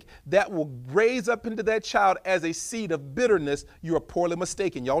think that will raise up into that child as a seed of bitterness, you are poorly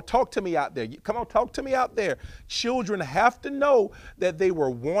mistaken. Y'all talk to me out there. Come on, talk to me out there. Children have to know that they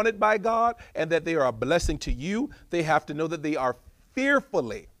were wanted by God and that they are a blessing to you. They have to know that they are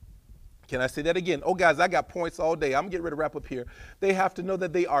fearfully. Can I say that again? Oh, guys, I got points all day. I'm getting ready to wrap up here. They have to know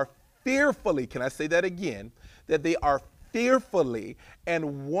that they are fearfully. Can I say that again? That they are fearfully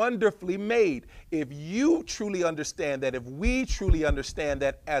and wonderfully made. If you truly understand that, if we truly understand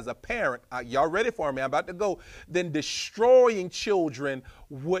that as a parent, y'all ready for me? I'm about to go. Then destroying children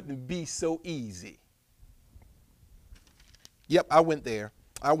wouldn't be so easy. Yep, I went there.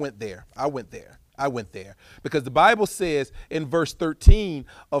 Because the Bible says in verse 13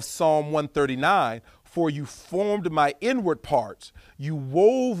 of Psalm 139, for you formed my inward parts. You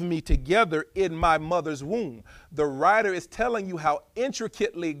wove me together in my mother's womb. The writer is telling you how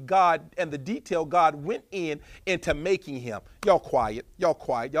intricately God and the detail God went into making him. Y'all quiet. Y'all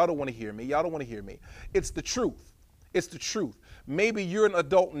don't want to hear me. It's the truth. It's the truth. Maybe you're an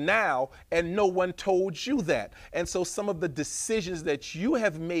adult now and no one told you that. And so some of the decisions that you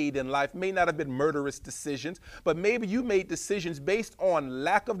have made in life may not have been murderous decisions, but maybe you made decisions based on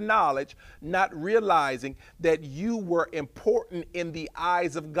lack of knowledge, not realizing that you were important in the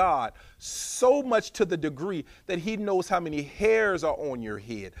eyes of God, so much to the degree that he knows how many hairs are on your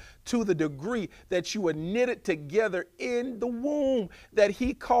head, to the degree that you were knitted together in the womb, that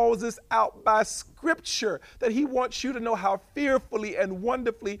he calls us out by scripture, that he wants you to know how fearfully and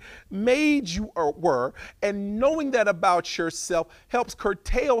wonderfully made you were. And knowing that about yourself helps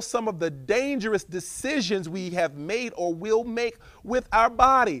curtail some of the dangerous decisions we have made or will make with our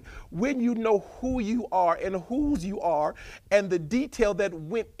body. When you know who you are and whose you are, and the detail that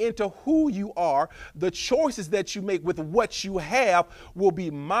went into who you are, the choices that you make with what you have will be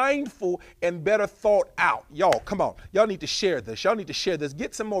mindful and better thought out. Y'all, come on. Y'all need to share this. Y'all need to share this.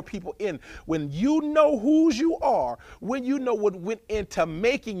 Get some more people in. When you know whose you are, when you know what went into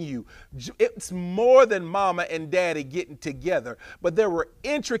making you, it's more than mama and daddy getting together, but there were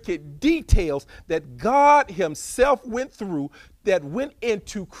intricate details that God himself went through that went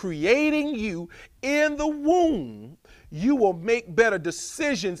into creating you in the womb. You will make better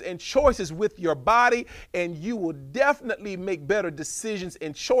decisions and choices with your body, and you will definitely make better decisions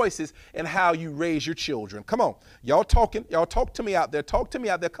and choices in how you raise your children. Come on. Y'all talking? Y'all talk to me out there. Talk to me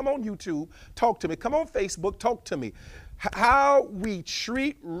out there. Come on, YouTube. Talk to me. Come on, Facebook. Talk to me. How we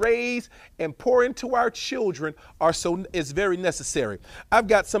treat, raise, and pour into our children is very necessary. I've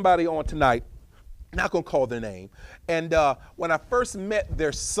got somebody on tonight, not going to call their name, and when I first met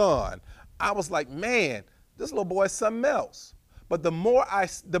their son, I was like, man, this little boy is something else. But the more I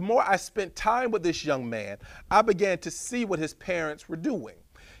spent time with this young man, I began to see what his parents were doing.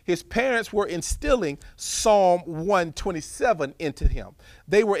 His parents were instilling Psalm 127 into him.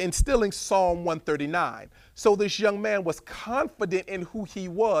 They were instilling Psalm 139. So this young man was confident in who he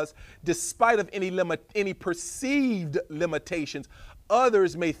was, despite of any perceived limitations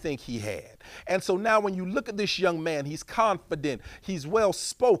others may think he had. And so now when you look at this young man, he's confident, he's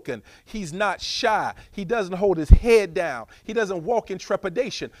well-spoken, he's not shy, he doesn't hold his head down, he doesn't walk in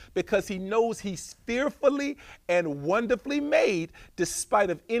trepidation, because he knows he's fearfully and wonderfully made, despite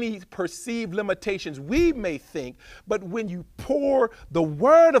of any perceived limitations we may think. But when you pour the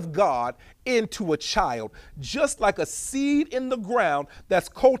word of God into a child, just like a seed in the ground that's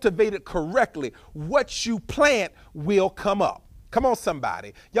cultivated correctly, what you plant will come up. Come on,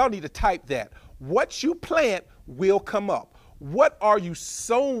 somebody. Y'all need to type that. What you plant will come up. What are you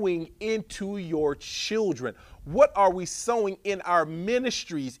sowing into your children? What are we sowing in our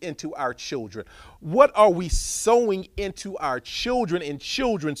ministries into our children? What are we sowing into our children in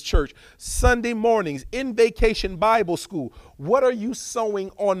children's church, Sunday mornings, in Vacation Bible School? What are you sowing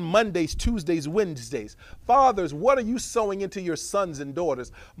on Mondays, Tuesdays, Wednesdays? Fathers, what are you sowing into your sons and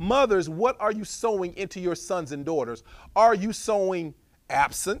daughters? Mothers, what are you sowing into your sons and daughters? Are you sowing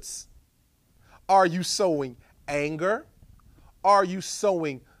absence? Are you sowing anger? Are you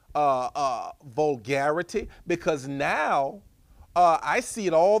sowing vulgarity? Because now I see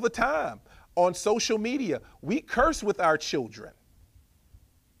it all the time on social media. We curse with our children.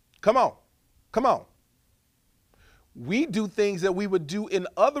 Come on. Come on. We do things that we would do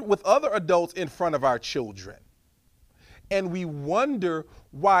with other adults in front of our children. And we wonder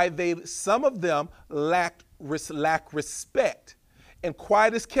why some of them lack respect. And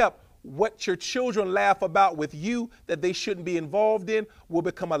quiet is kept. What your children laugh about with you that they shouldn't be involved in will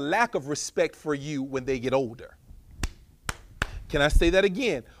become a lack of respect for you when they get older. Can I say that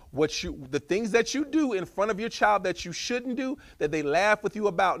again? The things that you do in front of your child that you shouldn't do, that they laugh with you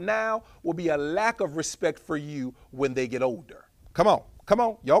about now, will be a lack of respect for you when they get older. Come on, come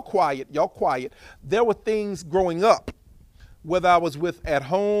on. Y'all quiet, y'all quiet. There were things growing up, whether I was at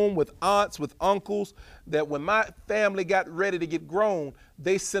home, with aunts, with uncles, that when my family got ready to get grown,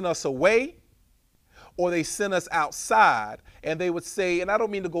 they sent us away or they sent us outside, and they would say, and I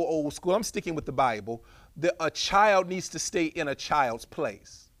don't mean to go old school, I'm sticking with the Bible, that a child needs to stay in a child's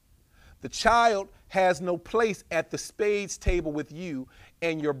place. The child has no place at the spades table with you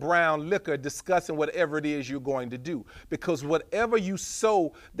and your brown liquor discussing whatever it is you're going to do, because whatever you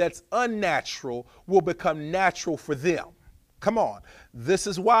sow that's unnatural will become natural for them. Come on. This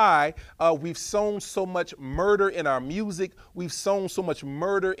is why we've sown so much murder in our music. We've sown so much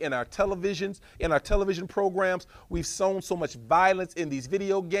murder in our television programs. We've sown so much violence in these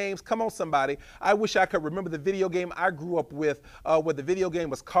video games. Come on, somebody. I wish I could remember the video game I grew up with, where the video game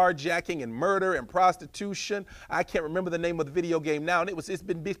was carjacking and murder and prostitution. I can't remember the name of the video game now, and it's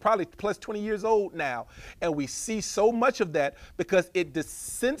been probably plus 20 years old now. And we see so much of that because it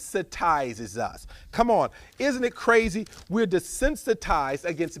desensitizes us. Come on. Isn't it crazy? We're desensitized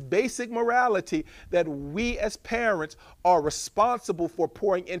against basic morality that we as parents are responsible for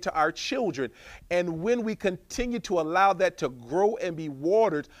pouring into our children. And when we continue to allow that to grow and be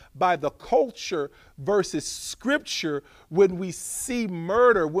watered by the culture versus scripture, when we see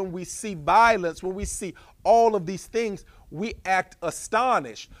murder, when we see violence, when we see all of these things, we act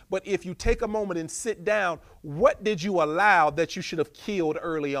astonished. But if you take a moment and sit down, what did you allow that you should have killed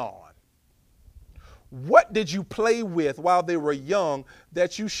early on? What did you play with while they were young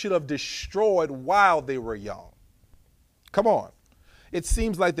that you should have destroyed while they were young? Come on. It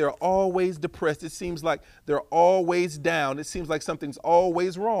seems like they're always depressed. It seems like they're always down. It seems like something's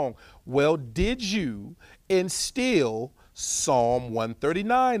always wrong. Well, did you instill Psalm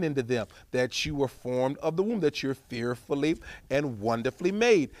 139 into them, that you were formed of the womb, that you're fearfully and wonderfully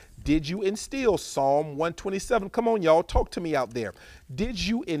made? Did you instill Psalm 127? Come on, y'all, talk to me out there. Did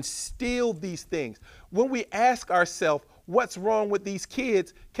you instill these things? When we ask ourselves, what's wrong with these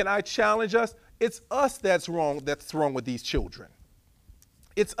kids? Can I challenge us? It's us that's wrong with these children.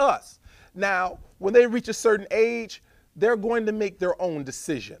 It's us. Now, when they reach a certain age, they're going to make their own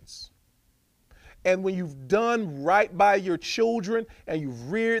decisions. And when you've done right by your children and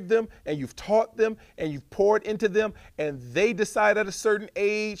you've reared them and you've taught them and you've poured into them, and they decide at a certain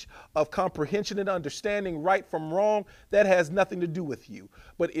age of comprehension and understanding right from wrong, that has nothing to do with you.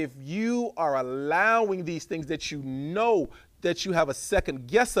 But if you are allowing these things that you know that you have a second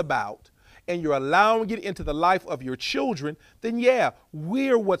guess about, and you're allowing it into the life of your children, then yeah,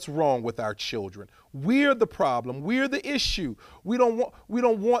 we're what's wrong with our children. We're the problem. We're the issue. We don't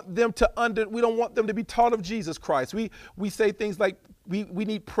want them to be taught of Jesus Christ. We say things like we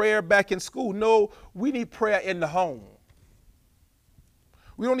need prayer back in school. No, we need prayer in the home.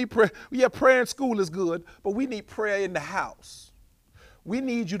 We don't need prayer. Yeah, prayer in school is good, but we need prayer in the house. We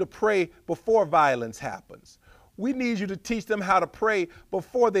need you to pray before violence happens. We need you to teach them how to pray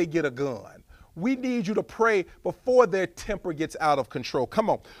before they get a gun. We need you to pray before their temper gets out of control. Come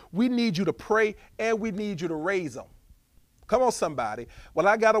on. We need you to pray, and we need you to raise them. Come on, somebody. Well,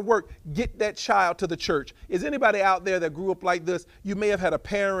 I got to work. Get that child to the church. Is anybody out there that grew up like this? You may have had a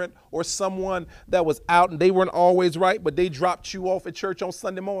parent or someone that was out and they weren't always right, but they dropped you off at church on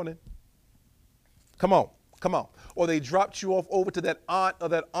Sunday morning. Come on. Come on. Or they dropped you off over to that aunt or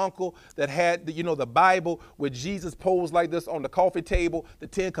that uncle that had the Bible with Jesus posed like this on the coffee table, the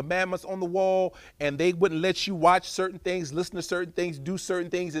 10 Commandments on the wall, and they wouldn't let you watch certain things, listen to certain things, do certain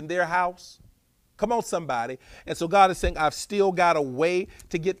things in their house. Come on, somebody. And so God is saying, I've still got a way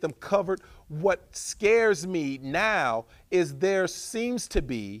to get them covered. What scares me now is there seems to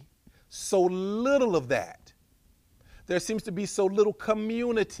be so little of that. There seems to be so little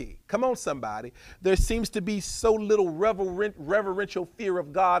community. Come on, somebody. There seems to be so little reverential fear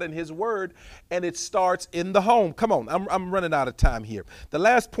of God and his word, and it starts in the home. Come on, I'm running out of time here. The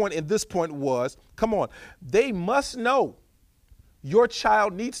last point in this point was, come on, they must know. Your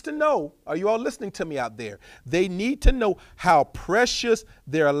child needs to know. Are you all listening to me out there? They need to know how precious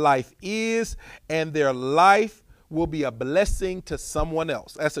their life is, and their life will be a blessing to someone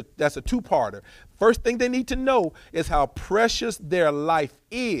else. That's a two-parter. First thing they need to know is how precious their life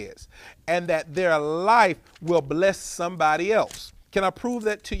is, and that their life will bless somebody else. Can I prove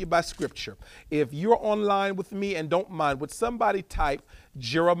that to you by scripture? If you're online with me and don't mind, would somebody type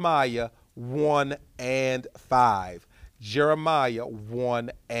Jeremiah 1 and 5? Jeremiah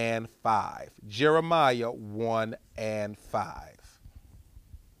 1 and 5. Jeremiah 1 and 5.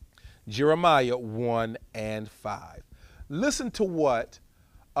 Jeremiah 1 and 5. Listen to what,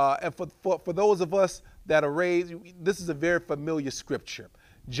 and for those of us that are raised, this is a very familiar scripture.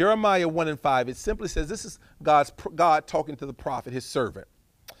 Jeremiah 1 and 5, it simply says, this is God talking to the prophet, his servant.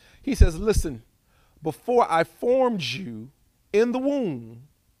 He says, listen, before I formed you in the womb,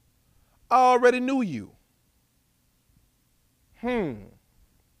 I already knew you.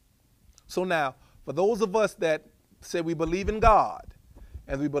 So now, for those of us that say we believe in God,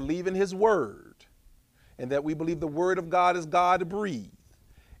 and we believe in his word, and that we believe the word of God is God-breathed,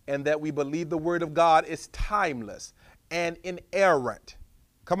 and that we believe the word of God is timeless and inerrant.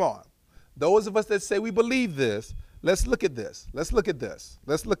 Come on. Those of us that say we believe this, let's look at this. Let's look at this.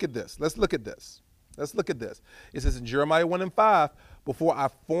 Let's look at this. Let's look at this. Let's look at this. It says in Jeremiah 1:5, before I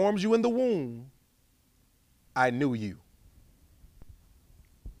formed you in the womb, I knew you.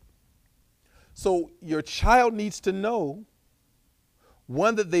 So your child needs to know,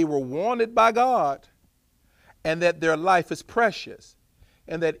 one, that they were wanted by God and that their life is precious,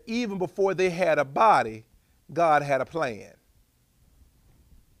 and that even before they had a body, God had a plan.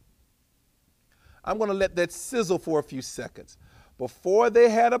 I'm going to let that sizzle for a few seconds. Before they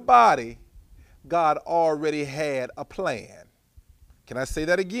had a body, God already had a plan. Can I say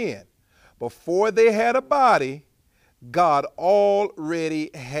that again? Before they had a body, God already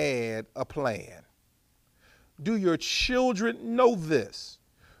had a plan. Do your children know this?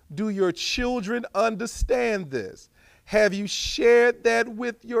 Do your children understand this? Have you shared that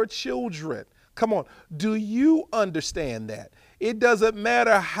with your children? Come on, do you understand that? It doesn't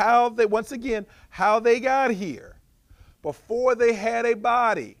matter how they, once again, how they got here. Before they had a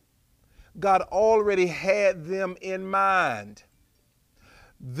body, God already had them in mind.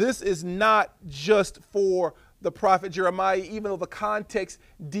 This is not just for the prophet Jeremiah, even though the context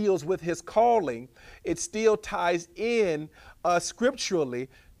deals with his calling, it still ties in scripturally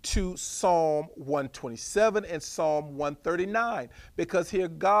to Psalm 127 and Psalm 139, because here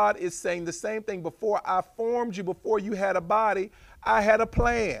God is saying the same thing. Before I formed you, before you had a body, I had a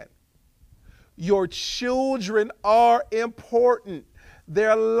plan. Your children are important.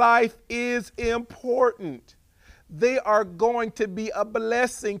 Their life is important. They are going to be a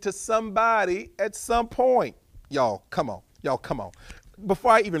blessing to somebody at some point. Y'all, come on. Y'all, come on.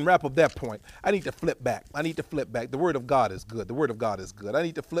 Before I even wrap up that point, I need to flip back. The word of God is good. The word of God is good. I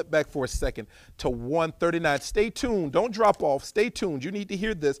need to flip back for a second to 139. Stay tuned. Don't drop off. Stay tuned. You need to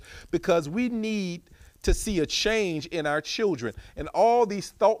hear this, because we need to see a change in our children. And all these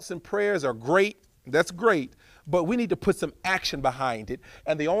thoughts and prayers are great. That's great. But we need to put some action behind it.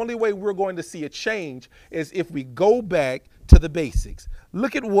 And the only way we're going to see a change is if we go back to the basics.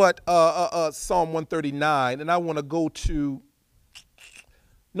 Look at what Psalm 139, and I want to go to,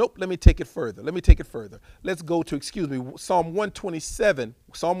 nope, let me take it further. Let's go to, Psalm 127,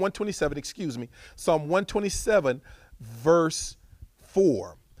 Psalm 127, verse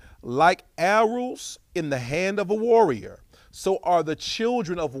 4. Like arrows in the hand of a warrior, so are the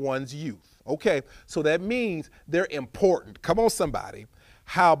children of one's youth. Okay, so that means they're important. Come on, somebody.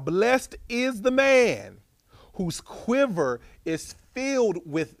 How blessed is the man whose quiver is filled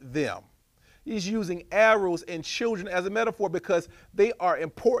with them. He's using arrows and children as a metaphor because they are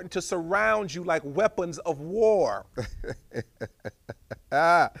important to surround you like weapons of war.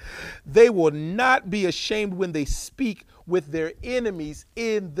 They will not be ashamed when they speak with their enemies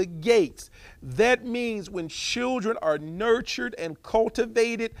in the gates. That means when children are nurtured and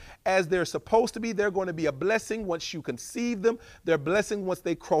cultivated as they're supposed to be, they're going to be a blessing once you conceive them. They're a blessing once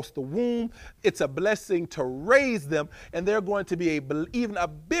they cross the womb. It's a blessing to raise them, and they're going to be even a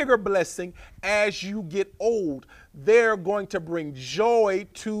bigger blessing as you get old. They're going to bring joy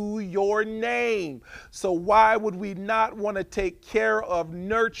to your name. So why would we not want to take care of,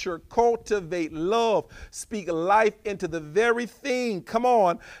 nurture, cultivate, love, speak life into the very thing, come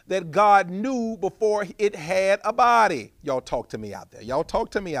on, that God knew before it had a body? Y'all talk to me out there. Y'all talk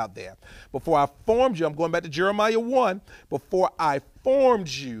to me out there. Before I formed you, I'm going back to Jeremiah 1. Before I formed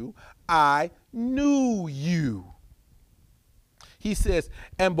you, I knew you. He says,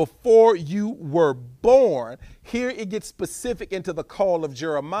 and before you were born, here it gets specific into the call of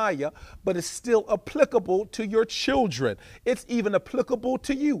Jeremiah, but it's still applicable to your children. It's even applicable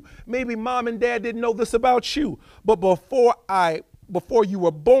to you. Maybe mom and dad didn't know this about you, but before you were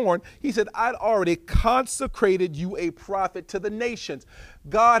born, he said, I'd already consecrated you a prophet to the nations.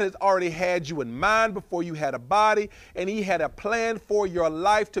 God has already had you in mind before you had a body, and he had a plan for your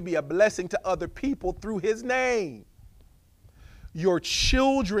life to be a blessing to other people through his name. Your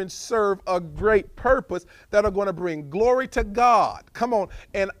children serve a great purpose that are going to bring glory to God, come on,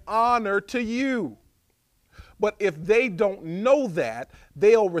 and honor to you. But if they don't know that,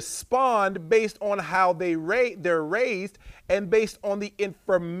 they'll respond based on how they're raised and based on the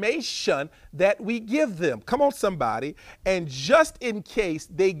information that we give them. Come on, somebody. And just in case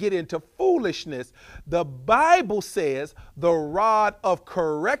they get into foolishness, the Bible says the rod of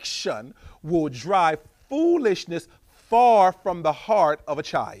correction will drive foolishness far from the heart of a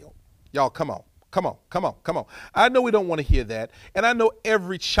child. Y'all, come on. I know we don't want to hear that. And I know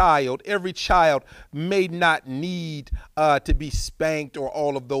every child may not need to be spanked or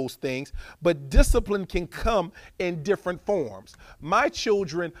all of those things, but discipline can come in different forms. My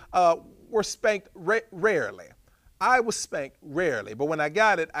children were spanked rarely. I was spanked rarely, but when I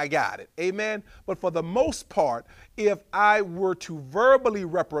got it, I got it. Amen. But for the most part, if I were to verbally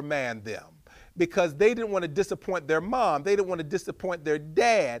reprimand them, because they didn't want to disappoint their mom. They didn't want to disappoint their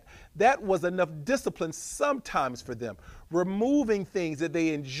dad. That was enough discipline sometimes for them. Removing things that they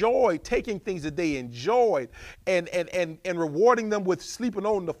enjoyed, taking things that they enjoyed, and rewarding them with sleeping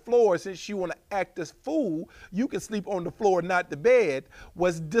on the floor. Since you want to act as fool, you can sleep on the floor, not the bed,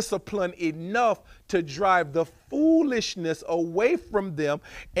 was discipline enough to drive the foolishness away from them.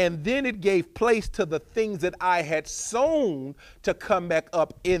 And then it gave place to the things that I had sown to come back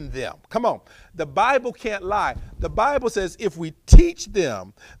up in them. Come on. The Bible can't lie. The Bible says if we teach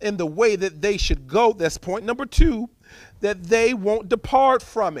them in the way that they should go, that's point number 2, that they won't depart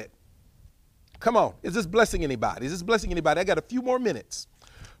from it. Come on. Is this blessing anybody? Is this blessing anybody? I got a few more minutes.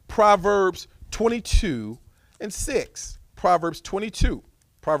 Proverbs 22 and 6. Proverbs 22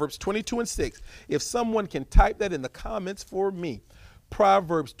 and 6. If someone can type that in the comments for me.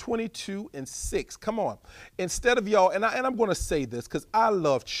 Proverbs 22 and 6. Come on. Instead of y'all, and I'm going to say this because I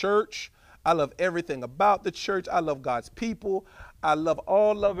love church. I love everything about the church. I love God's people. I love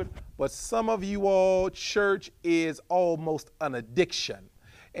all of it. But some of you all, church is almost an addiction.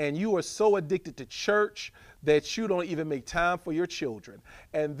 And you are so addicted to church that you don't even make time for your children.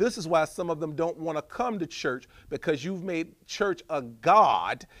 And this is why some of them don't want to come to church, because you've made church a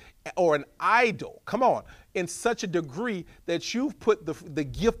god or an idol. Come on. In such a degree that you've put the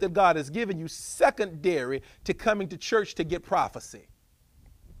gift that God has given you secondary to coming to church to get prophecy.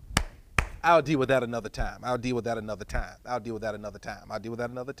 I'll deal with that another time. I'll deal with that another time. I'll deal with that another time. I'll deal with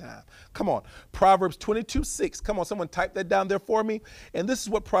that another time. Come on. Proverbs 22:6. Come on, someone type that down there for me. And this is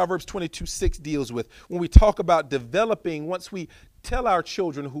what Proverbs 22:6 deals with. When we talk about developing, once we tell our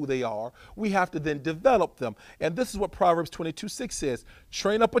children who they are, we have to then develop them. And this is what Proverbs 22:6 says.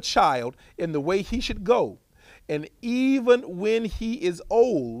 Train up a child in the way he should go, and even when he is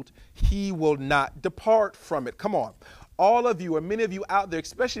old, he will not depart from it. Come on. All of you, or many of you out there,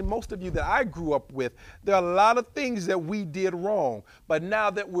 especially most of you that I grew up with, there are a lot of things that we did wrong. But now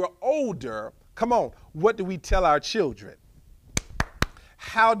that we're older, come on, what do we tell our children?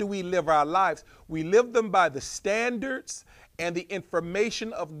 How do we live our lives? We live them by the standards and the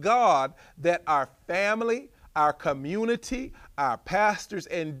information of God that our family, our community, our pastors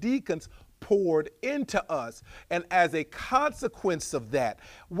and deacons poured into us. And as a consequence of that,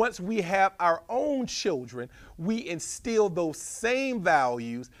 once we have our own children, we instill those same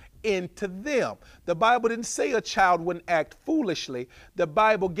values into them. The Bible didn't say a child wouldn't act foolishly. The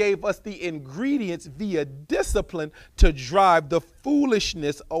Bible gave us the ingredients via discipline to drive the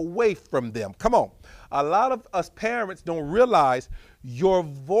foolishness away from them. Come on. A lot of us parents don't realize your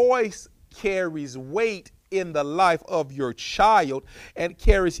voice carries weight in the life of your child, and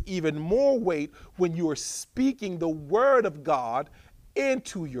carries even more weight when you are speaking the word of God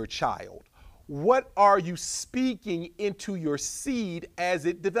into your child. What are you speaking into your seed as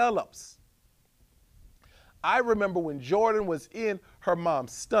it develops? I remember when Jordan was in her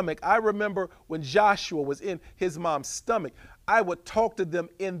mom's stomach. I remember when Joshua was in his mom's stomach. I would talk to them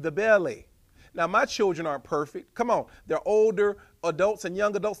in the belly. Now, my children aren't perfect. Come on. They're older adults and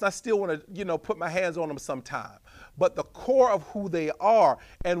young adults, and I still want to, put my hands on them sometime. But the core of who they are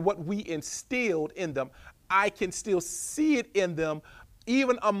and what we instilled in them, I can still see it in them,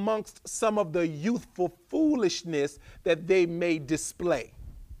 even amongst some of the youthful foolishness that they may display.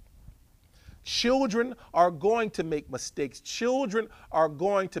 Children are going to make mistakes. Children are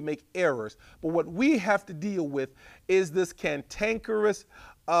going to make errors. But what we have to deal with is this cantankerous,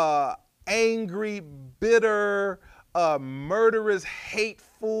 angry, bitter, murderous,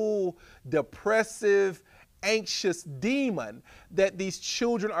 hateful, depressive, anxious demon that these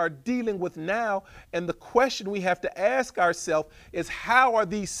children are dealing with now. And the question we have to ask ourselves is, how are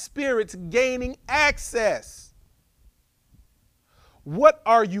these spirits gaining access? What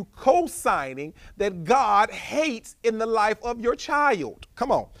are you co-signing that God hates in the life of your child?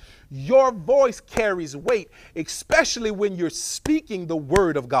 Come on. Your voice carries weight, especially when you're speaking the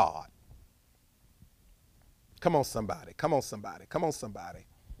word of God. Come on, somebody. Come on, somebody. Come on, somebody.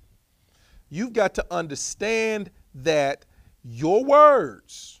 You've got to understand that your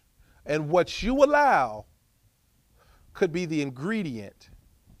words and what you allow could be the ingredient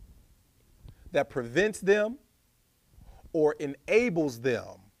that prevents them or enables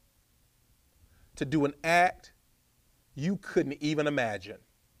them to do an act you couldn't even imagine.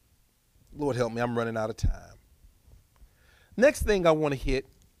 Lord help me, I'm running out of time. Next thing I want to hit,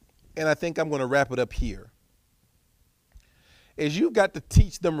 and I think I'm going to wrap it up here, is you've got to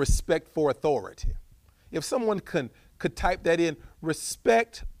teach them respect for authority. If someone could type that in,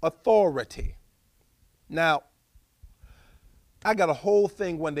 respect authority. Now, I got a whole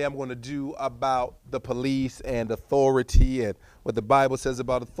thing one day I'm going to do about the police and authority and what the Bible says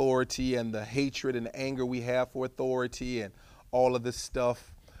about authority and the hatred and anger we have for authority and all of this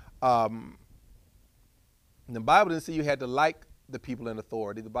stuff. The Bible didn't say you had to like the people in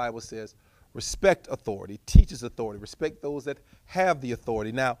authority. The Bible says respect authority, teaches authority, respect those that have the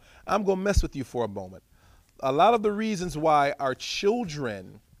authority. Now, I'm going to mess with you for a moment. A lot of the reasons why our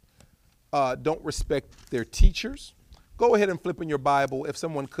children don't respect their teachers. Go ahead and flip in your Bible, if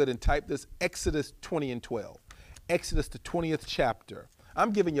someone could, and type this, Exodus 20 and 12. Exodus, the 20th chapter.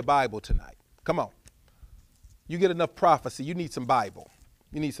 I'm giving you Bible tonight. Come on. You get enough prophecy. You need some Bible.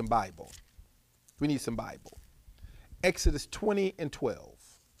 You need some Bible. We need some Bible. Exodus 20 and 12.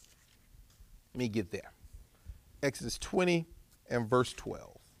 Let me get there. Exodus 20 and verse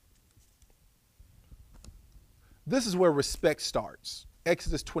 12. This is where respect starts.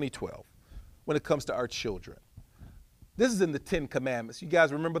 Exodus 20:12, when it comes to our children. This is in the 10 Commandments. You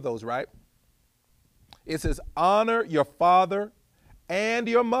guys remember those, right? It says, honor your father and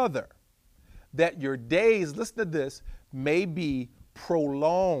your mother, that your days, listen to this, may be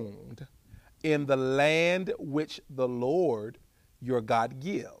prolonged in the land which the Lord your God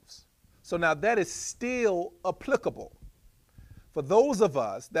gives. So now that is still applicable. For those of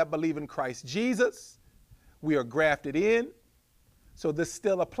us that believe in Christ Jesus, we are grafted in, so this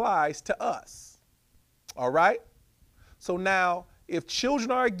still applies to us. All right? So now, if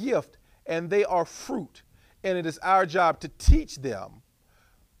children are a gift and they are fruit, and it is our job to teach them,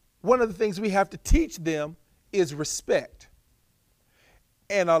 one of the things we have to teach them is respect.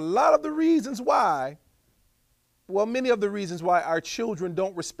 And a lot of the reasons why, well, many of the reasons why our children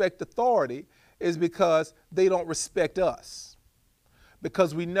don't respect authority is because they don't respect us.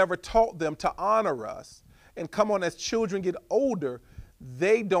 Because we never taught them to honor us. And come on, as children get older,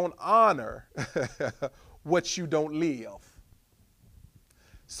 they don't honor what you don't live.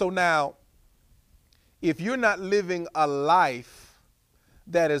 So now, if you're not living a life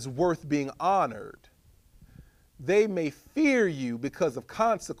that is worth being honored, they may fear you because of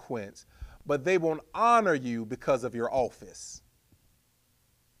consequence, but they won't honor you because of your office.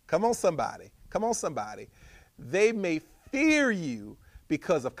 Come on, somebody. Come on, somebody. They may fear you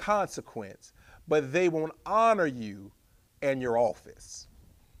because of consequence, but they won't honor you and your office.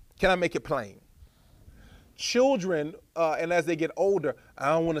 Can I make it plain? Children, and as they get older, I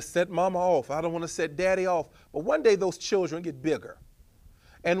don't want to set mama off. I don't want to set daddy off. But one day those children get bigger.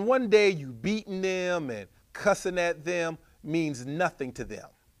 And one day you beating them and cussing at them means nothing to them.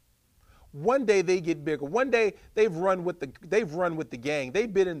 One day they get bigger. One day they've run with the gang.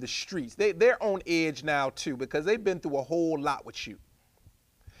 They've been in the streets. They're on edge now too because they've been through a whole lot with you.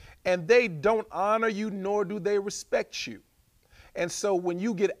 And they don't honor you, nor do they respect you. And so when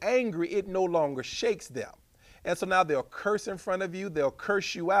you get angry, it no longer shakes them. And so now they'll curse in front of you. They'll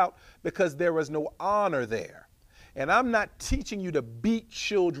curse you out because there is no honor there. And I'm not teaching you to beat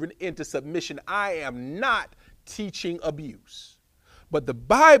children into submission. I am not teaching abuse. But the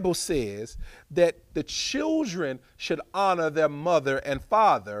Bible says that the children should honor their mother and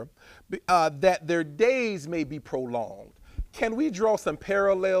father, that their days may be prolonged. Can we draw some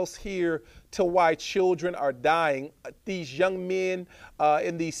parallels here to why children are dying? These young men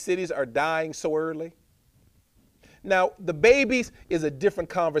in these cities are dying so early. Now, the babies is a different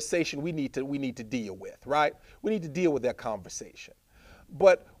conversation we need to deal with, right? We need to deal with that conversation.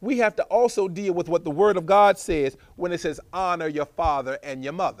 But we have to also deal with what the Word of God says when it says honor your father and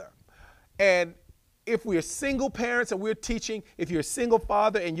your mother. And if we're single parents and we're teaching, if you're a single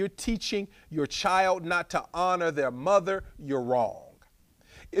father and you're teaching your child not to honor their mother, you're wrong.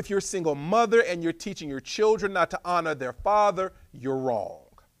 If you're a single mother and you're teaching your children not to honor their father, you're wrong.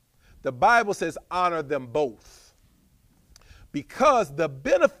 The Bible says honor them both. Because the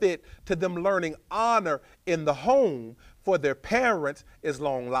benefit to them learning honor in the home for their parents is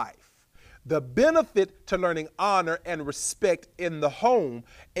long life. The benefit to learning honor and respect in the home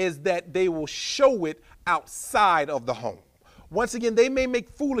is that they will show it outside of the home. Once again, they may make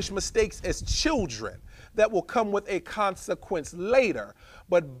foolish mistakes as children that will come with a consequence later,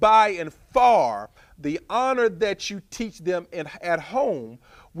 but by and far, the honor that you teach them at home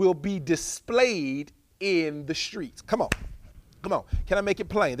will be displayed in the streets. Come on. Come on, can I make it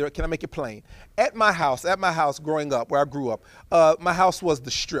plain? Can I make it plain? At my house growing up, where I grew up, my house was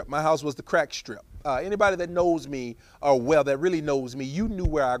the strip. My house was the crack strip. Anybody that knows me, or well, that really knows me, you knew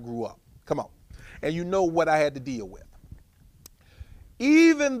where I grew up. Come on. And you know what I had to deal with.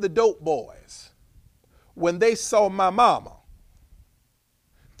 Even the dope boys, when they saw my mama,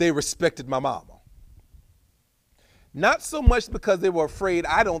 they respected my mama. Not so much because they were afraid.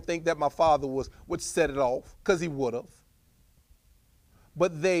 I don't think that my father would set it off, because he would have.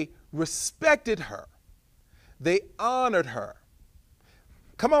 but they respected her. They honored her.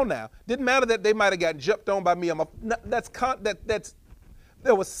 Come on now. Didn't matter that they might have gotten jumped on by me.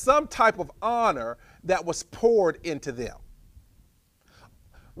 There was some type of honor that was poured into them.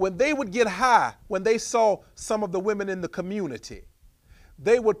 When they would get high, when they saw some of the women in the community,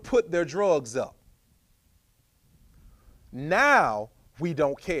 they would put their drugs up. Now we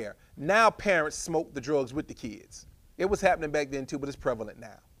don't care. Now parents smoke the drugs with the kids. It was happening back then too, but it's prevalent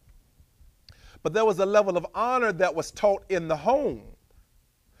now. But there was a level of honor that was taught in the home,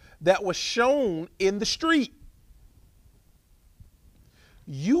 that was shown in the street.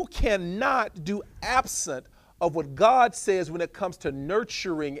 You cannot do absent of what God says when it comes to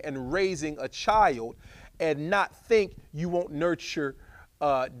nurturing and raising a child and not think you won't nurture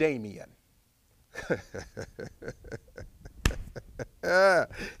Damien.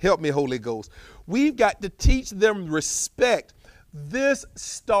 Help me, Holy Ghost. We've got to teach them respect. This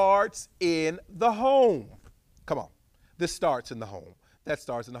starts in the home. Come on. This starts in the home. That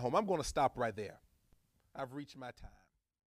starts in the home. I'm going to stop right there. I've reached my time.